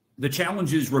the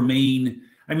challenges remain.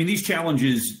 I mean, these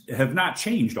challenges have not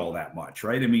changed all that much,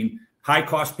 right? I mean, high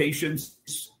cost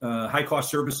patients, high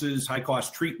cost services, high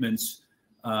cost treatments,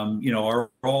 are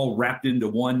all wrapped into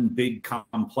one big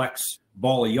complex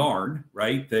ball of yarn,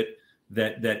 right?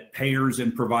 That payers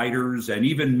and providers and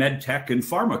even med tech and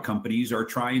pharma companies are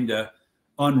trying to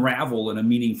unravel in a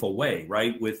meaningful way,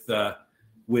 right? With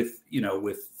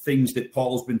things that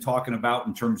Paul's been talking about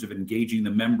in terms of engaging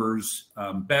the members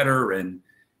better and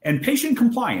patient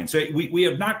compliance. We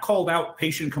have not called out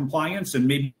patient compliance, and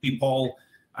maybe Paul,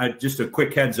 just a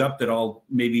quick heads up that I'll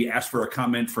maybe ask for a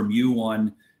comment from you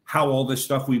on how all this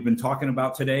stuff we've been talking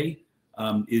about today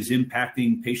is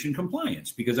impacting patient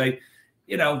compliance. Because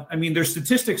there's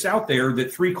statistics out there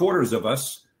that 3/4 of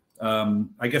us,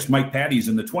 I guess Mike Patty's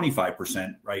in the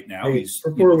 25% right now. He's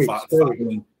for 4 weeks.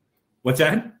 What's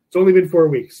that? It's only been 4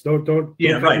 weeks. Don't.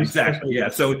 Yeah, right. Exactly. Yeah.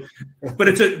 So, but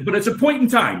it's a point in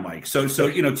time, Mike. So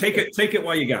take it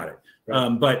while you got it.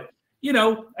 Right. But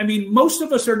most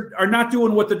of us are not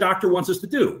doing what the doctor wants us to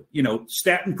do.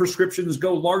 Statin prescriptions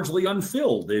go largely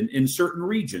unfilled in certain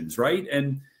regions, right?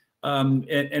 And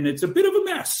it's a bit of a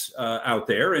mess out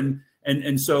there. And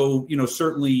And so,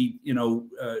 certainly,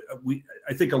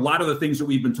 I think a lot of the things that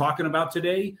we've been talking about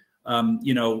today,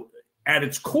 at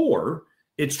its core,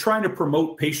 it's trying to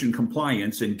promote patient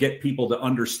compliance and get people to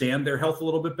understand their health a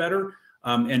little bit better,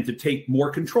 and to take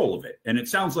more control of it. And it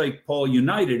sounds like, Paul,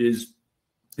 United is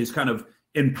kind of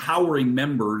empowering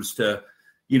members to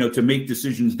make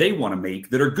decisions they want to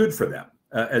make that are good for them,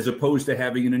 as opposed to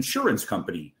having an insurance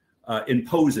company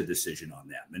impose a decision on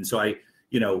them. And so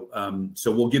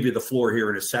so we'll give you the floor here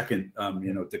in a second,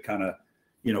 to kind of,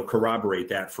 corroborate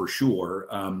that for sure.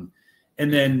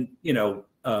 And then,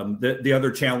 the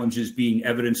other challenge is being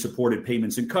evidence-supported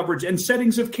payments and coverage and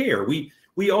settings of care.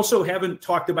 We also haven't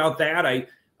talked about that.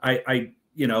 I'd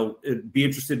be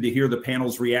interested to hear the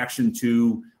panel's reaction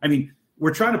to,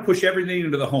 we're trying to push everything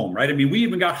into the home, right? We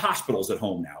even got hospitals at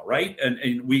home now, right?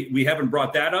 And we haven't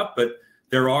brought that up, but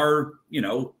there are,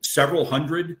 several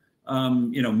hundred,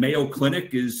 Mayo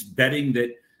Clinic is betting that,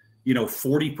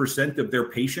 40% of their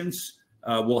patients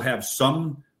will have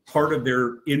some part of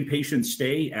their inpatient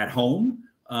stay at home,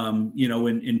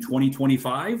 in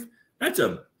 2025. That's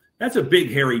a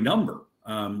big, hairy number,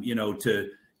 to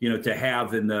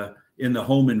have in the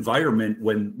home environment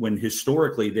when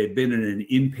historically they've been in an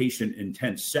inpatient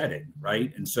intense setting,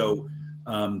 right? And so,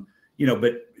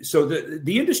 so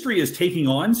the industry is taking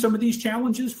on some of these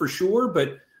challenges for sure,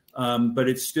 but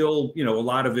it's still, a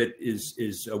lot of it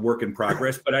is a work in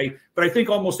progress. But I think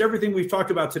almost everything we've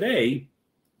talked about today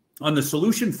on the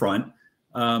solution front,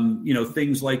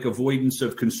 things like avoidance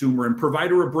of consumer and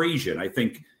provider abrasion. I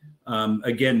think,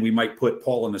 again, we might put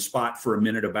Paul on the spot for a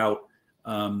minute about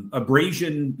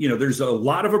abrasion. There's a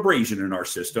lot of abrasion in our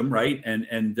system, right? And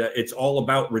it's all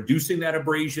about reducing that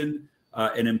abrasion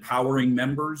and empowering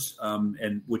members,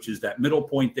 and which is that middle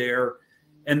point there.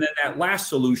 And then that last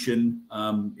solution,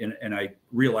 and I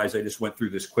realize I just went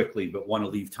through this quickly, but want to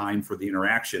leave time for the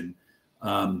interaction.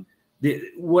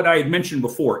 What I had mentioned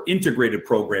before, integrated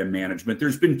program management.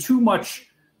 There's been too much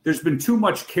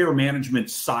care management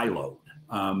siloed.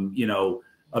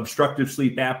 Obstructive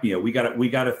sleep apnea. We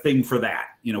got a thing for that.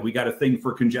 We got a thing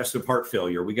for congestive heart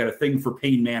failure. We got a thing for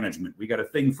pain management. We got a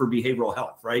thing for behavioral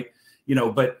health, right?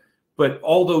 But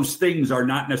all those things are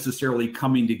not necessarily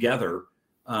coming together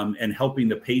and helping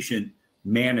the patient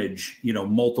manage,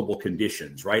 multiple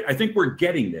conditions, right? I think we're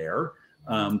getting there,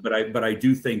 but I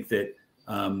do think that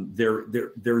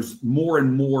there's more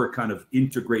and more kind of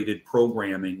integrated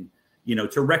programming,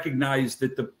 to recognize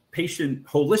that the patient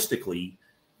holistically,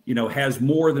 has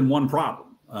more than one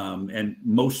problem, and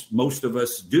most of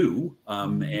us do.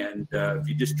 And if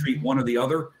you just treat one or the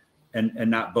other, and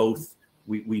not both,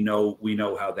 we know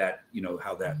how that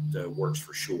works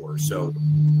for sure. So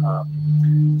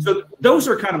those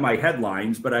are kind of my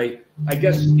headlines. But I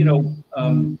guess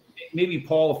maybe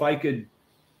Paul, if I could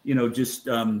just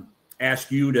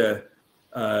ask you to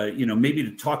maybe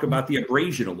to talk about the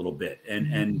abrasion a little bit,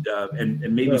 and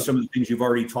maybe some of the things you've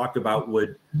already talked about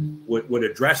would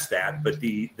address that. But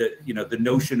the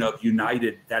notion of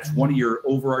United, that's one of your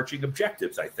overarching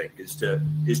objectives, I think, is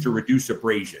to reduce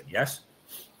abrasion. Yes.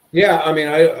 Yeah,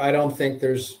 I don't think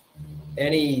there's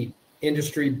any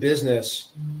industry business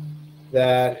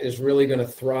that is really going to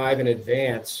thrive and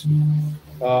advance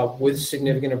with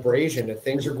significant abrasion. And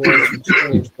things are going to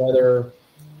change whether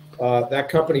that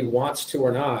company wants to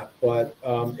or not. But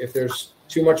if there's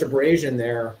too much abrasion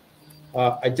there,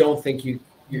 I don't think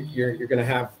you're going to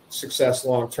have success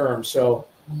long term. So,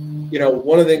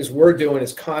 one of the things we're doing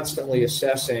is constantly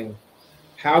assessing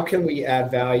how can we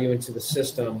add value into the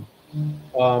system,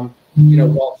 while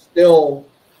still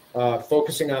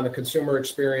focusing on the consumer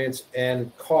experience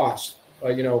and cost.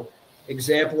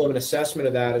 Example of an assessment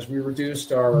of that is we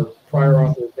reduced our prior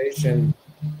authorization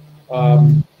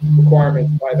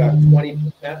requirements by about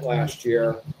 20% last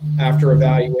year after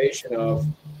evaluation of,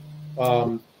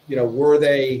 were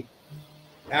they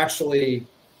actually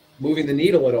moving the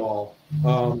needle at all,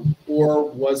 or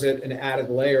was it an added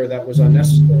layer that was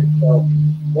unnecessary? So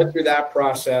went through that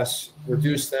process,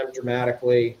 reduced them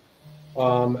dramatically,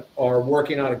 are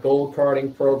working on a gold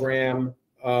carding program,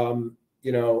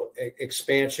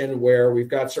 expansion where we've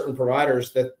got certain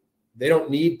providers that they don't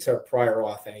need to prior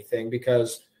auth anything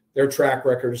because their track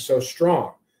record is so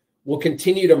strong. We'll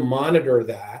continue to monitor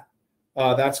that.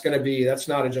 That's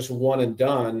not just one and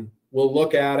done. We'll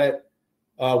look at it.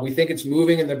 We think it's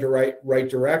moving in the right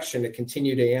direction to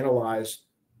continue to analyze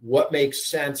what makes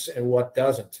sense and what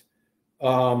doesn't.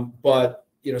 But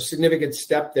significant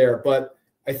step there. But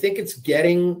I think it's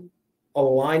getting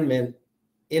alignment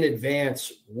in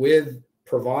advance with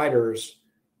providers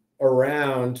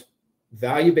around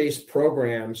value-based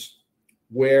programs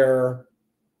where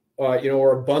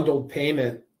or a bundled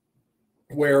payment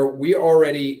where we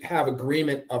already have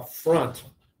agreement up front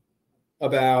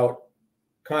about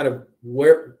kind of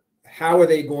how are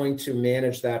they going to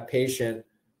manage that patient?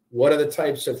 What are the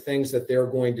types of things that they're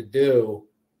going to do?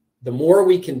 The more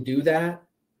we can do that,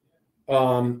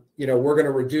 we're going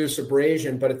to reduce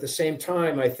abrasion. But at the same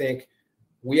time, I think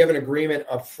we have an agreement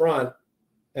up front,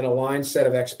 an aligned set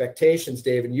of expectations.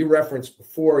 David, you referenced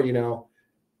before,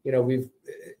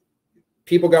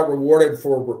 people got rewarded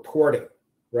for reporting,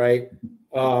 right?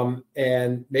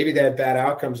 And maybe they had bad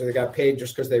outcomes or they got paid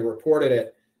just because they reported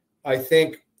it. I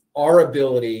think our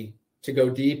ability to go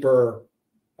deeper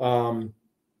and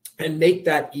make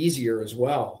that easier as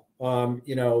well.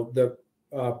 The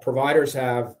providers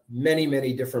have many,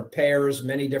 many different payers,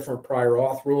 many different prior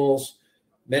auth rules,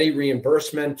 many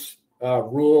reimbursement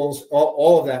rules,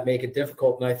 all of that make it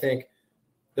difficult. And I think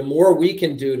the more we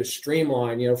can do to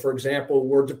streamline, for example,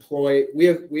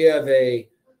 we have a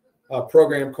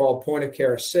program called Point of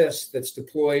Care Assist that's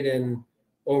deployed in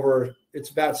it's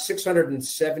about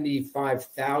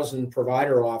 675,000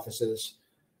 provider offices.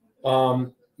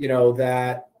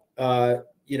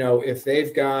 If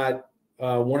they've got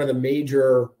one of the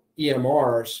major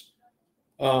EMRs,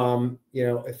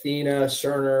 Athena,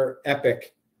 Cerner,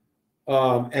 Epic,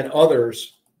 and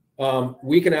others,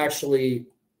 we can actually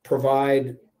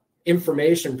provide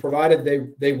information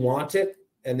provided they want it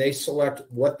and they select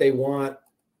what they want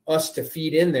us to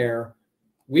feed in there.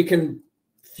 We can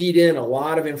feed in a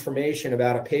lot of information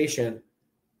about a patient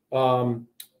to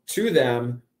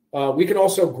them. We can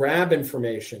also grab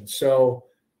information. So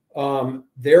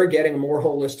they're getting a more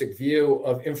holistic view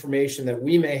of information that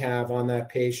we may have on that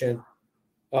patient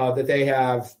that they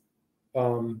have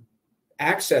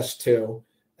access to.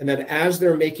 And then as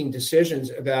they're making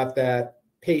decisions about that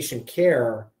patient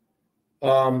care,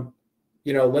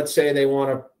 let's say they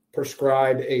want to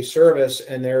prescribe a service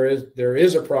and there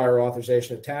is a prior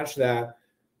authorization attached to that.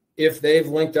 If they've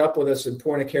linked up with us in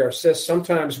Point of Care Assist,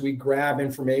 sometimes we grab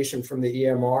information from the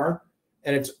EMR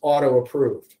and it's auto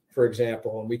approved, for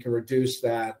example, and we can reduce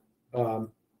that,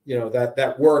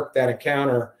 that work, that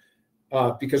encounter,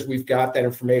 because we've got that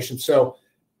information. So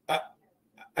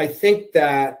I think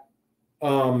that,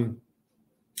 the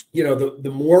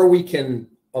more we can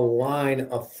align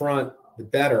up front, the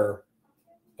better,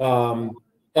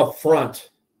 up front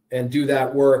and do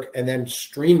that work and then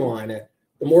streamline it,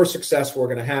 the more success we're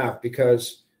going to have,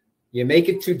 because you make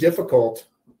it too difficult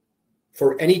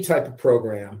for any type of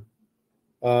program,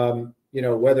 whether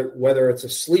it's a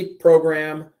sleep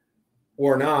program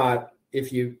or not,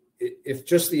 if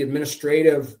just the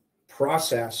administrative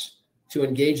process to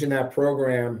engage in that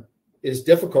program is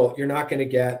difficult, you're not going to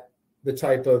get the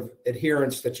type of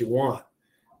adherence that you want.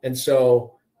 And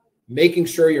so making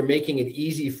sure you're making it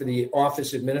easy for the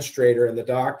office administrator and the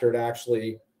doctor to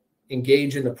actually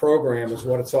engage in the program is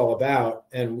what it's all about.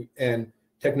 And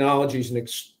technology is an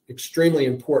extremely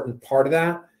important part of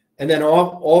that. And then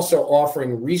also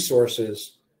offering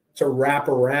resources to wrap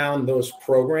around those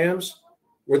programs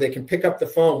where they can pick up the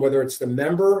phone, whether it's the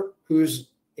member who's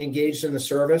engaged in the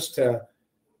service to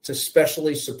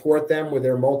specially support them with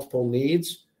their multiple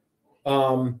needs,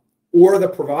 or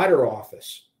the provider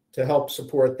office to help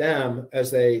support them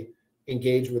as they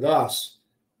engage with us.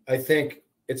 I think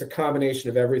it's a combination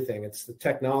of everything. It's the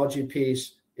technology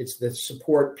piece, it's the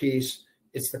support piece,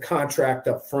 it's the contract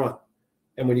up front.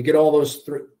 And when you get all those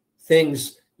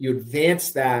things, you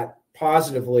advance that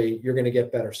positively, you're going to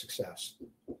get better success.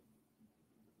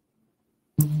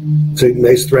 It's a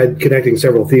nice thread connecting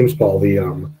several themes, Paul.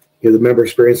 The member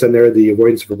experience on there, the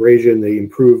avoidance of abrasion, the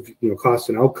improved cost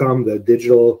and outcome, the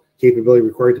digital capability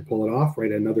required to pull it off.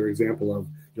 Right, another example of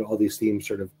all these themes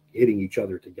sort of hitting each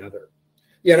other together.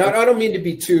 Yeah, and I don't mean to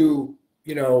be too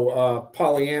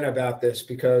Pollyanna about this,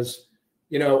 because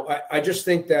I just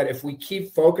think that if we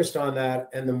keep focused on that,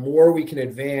 and the more we can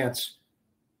advance,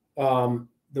 the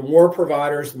more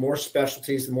providers, the more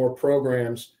specialties, the more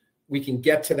programs we can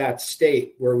get to that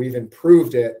state where we've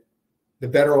improved it, the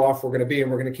better off we're going to be.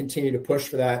 And we're going to continue to push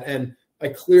for that. And I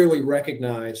clearly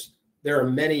recognize there are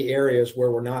many areas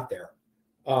where we're not there.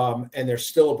 And there's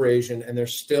still abrasion, and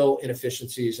there's still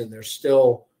inefficiencies, and there's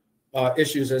still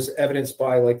issues as evidenced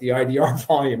by like the IDR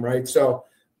volume, right? So,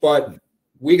 but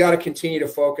we got to continue to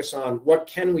focus on what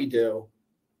can we do,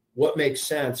 what makes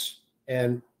sense,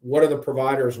 and what are the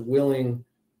providers willing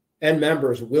and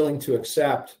members willing to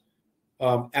accept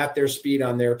at their speed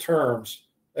on their terms.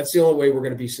 That's the only way we're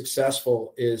going to be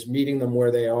successful, is meeting them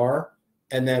where they are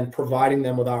and then providing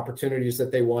them with opportunities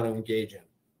that they want to engage in.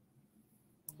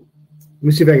 Let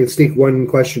me see if I can sneak one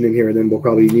question in here, and then we'll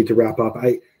probably need to wrap up.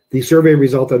 The survey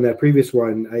result on that previous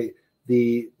one,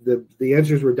 the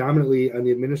answers were dominantly on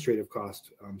the administrative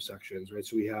cost sections, right?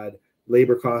 So we had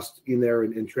labor costs in there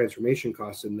and transformation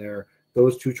costs in there.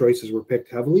 Those two choices were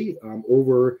picked heavily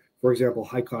over, for example,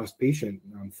 high cost patient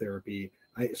therapy.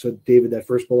 So David, that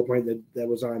first bullet point that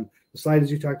was on the slide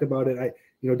as you talked about it,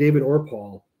 David or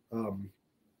Paul,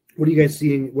 what are you guys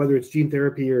seeing, whether it's gene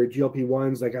therapy or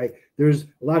GLP-1s? There's a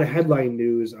lot of headline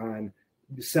news on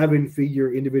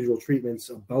 7-figure individual treatments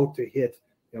about to hit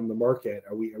the market.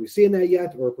 Are we seeing that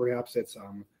yet, or perhaps it's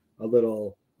a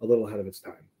little ahead of its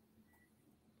time?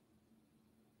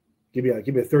 Give me a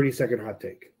 30-second hot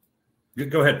take.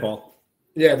 Go ahead, Paul.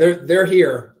 Yeah, they're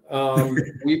here.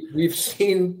 We've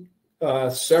seen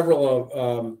several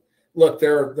of look,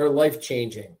 they're life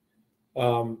changing.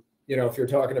 If you're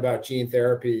talking about gene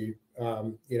therapy,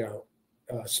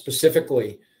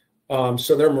 specifically,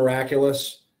 so they're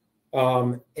miraculous.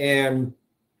 And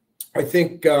I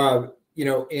think,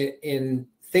 in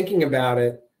thinking about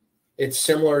it, it's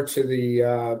similar to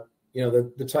the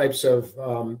types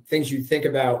of things you think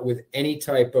about with any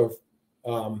type of,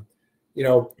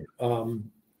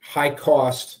 high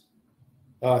cost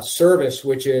service,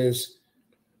 which is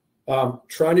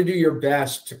trying to do your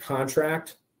best to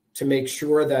contract to make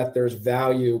sure that there's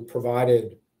value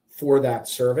provided for that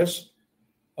service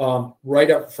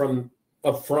right up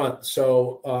front.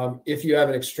 So if you have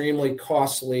an extremely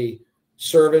costly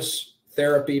service,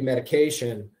 therapy,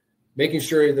 medication, making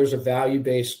sure there's a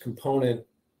value-based component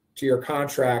to your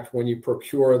contract when you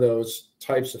procure those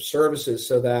types of services,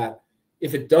 so that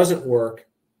if it doesn't work,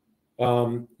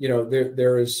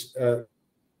 there is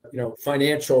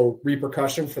financial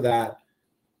repercussion for that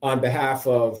on behalf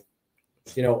of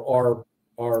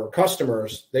our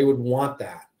customers. They would want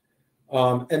that,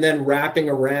 and then wrapping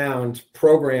around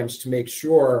programs to make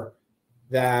sure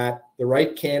that the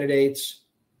right candidates,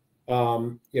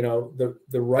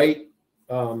 the right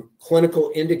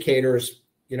clinical indicators,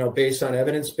 based on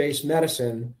evidence-based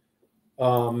medicine,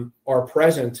 are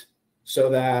present, so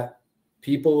that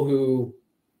people who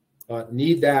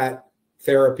need that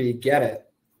therapy get it.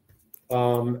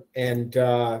 I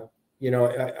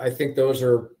think those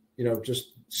are,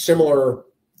 just similar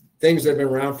things that have been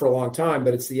around for a long time,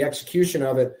 but it's the execution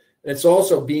of it. And it's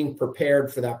also being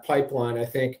prepared for that pipeline. I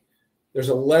think there's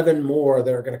 11 more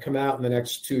that are going to come out in the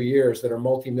next 2 years that are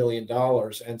multi-million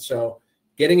dollars. And so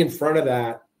getting in front of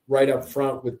that right up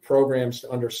front with programs to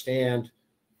understand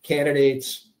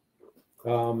candidates,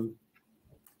 who's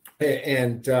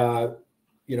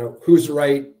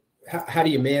right, how do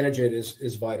you manage it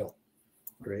is vital.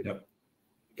 Great. Yep.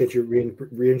 Get your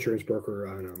reinsurance broker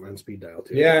on speed dial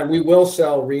too. Yeah, and we will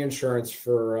sell reinsurance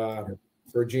for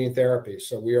gene therapy.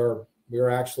 So we are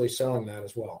actually selling that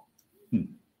as well. All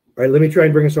right, let me try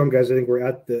and bring us home, guys. I think we're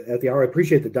at the hour. I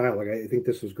appreciate the dialogue. I think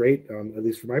this was great, at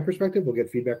least from my perspective. We'll get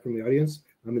feedback from the audience.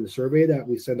 I'm in the survey that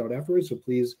we send out afterwards. So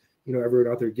please,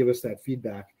 everyone out there, give us that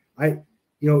feedback.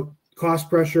 Cost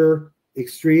pressure,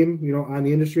 extreme, on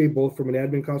the industry, both from an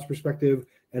admin cost perspective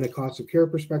and a cost of care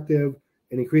perspective,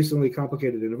 an increasingly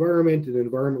complicated environment, an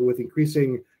environment with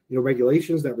increasing,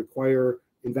 regulations that require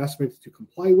investments to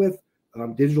comply with,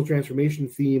 digital transformation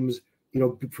themes,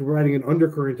 providing an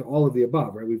undercurrent to all of the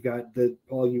above, right? We've got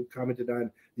Paul, you commented on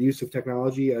the use of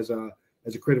technology as a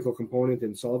critical component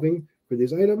in solving for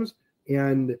these items.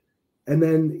 And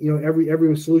then,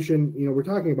 every solution, we're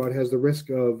talking about has the risk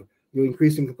of,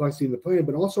 increasing complexity in the plan,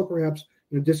 but also perhaps,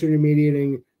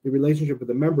 disintermediating the relationship with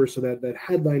the members, so that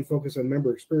headline focus on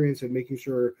member experience and making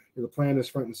sure the plan is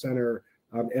front and center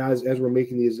as we're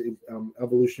making these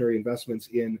evolutionary investments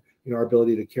in our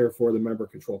ability to care for the member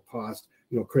control cost,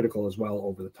 critical as well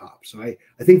over the top. So I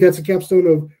think that's a capstone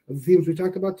of the themes we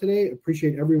talked about today.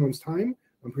 Appreciate everyone's time.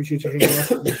 I appreciate you hanging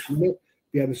out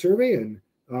behind the survey, and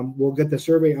we'll get the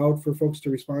survey out for folks to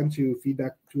respond to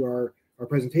feedback to our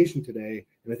presentation today.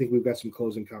 And I think we've got some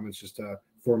closing comments just to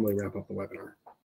formally wrap up the webinar.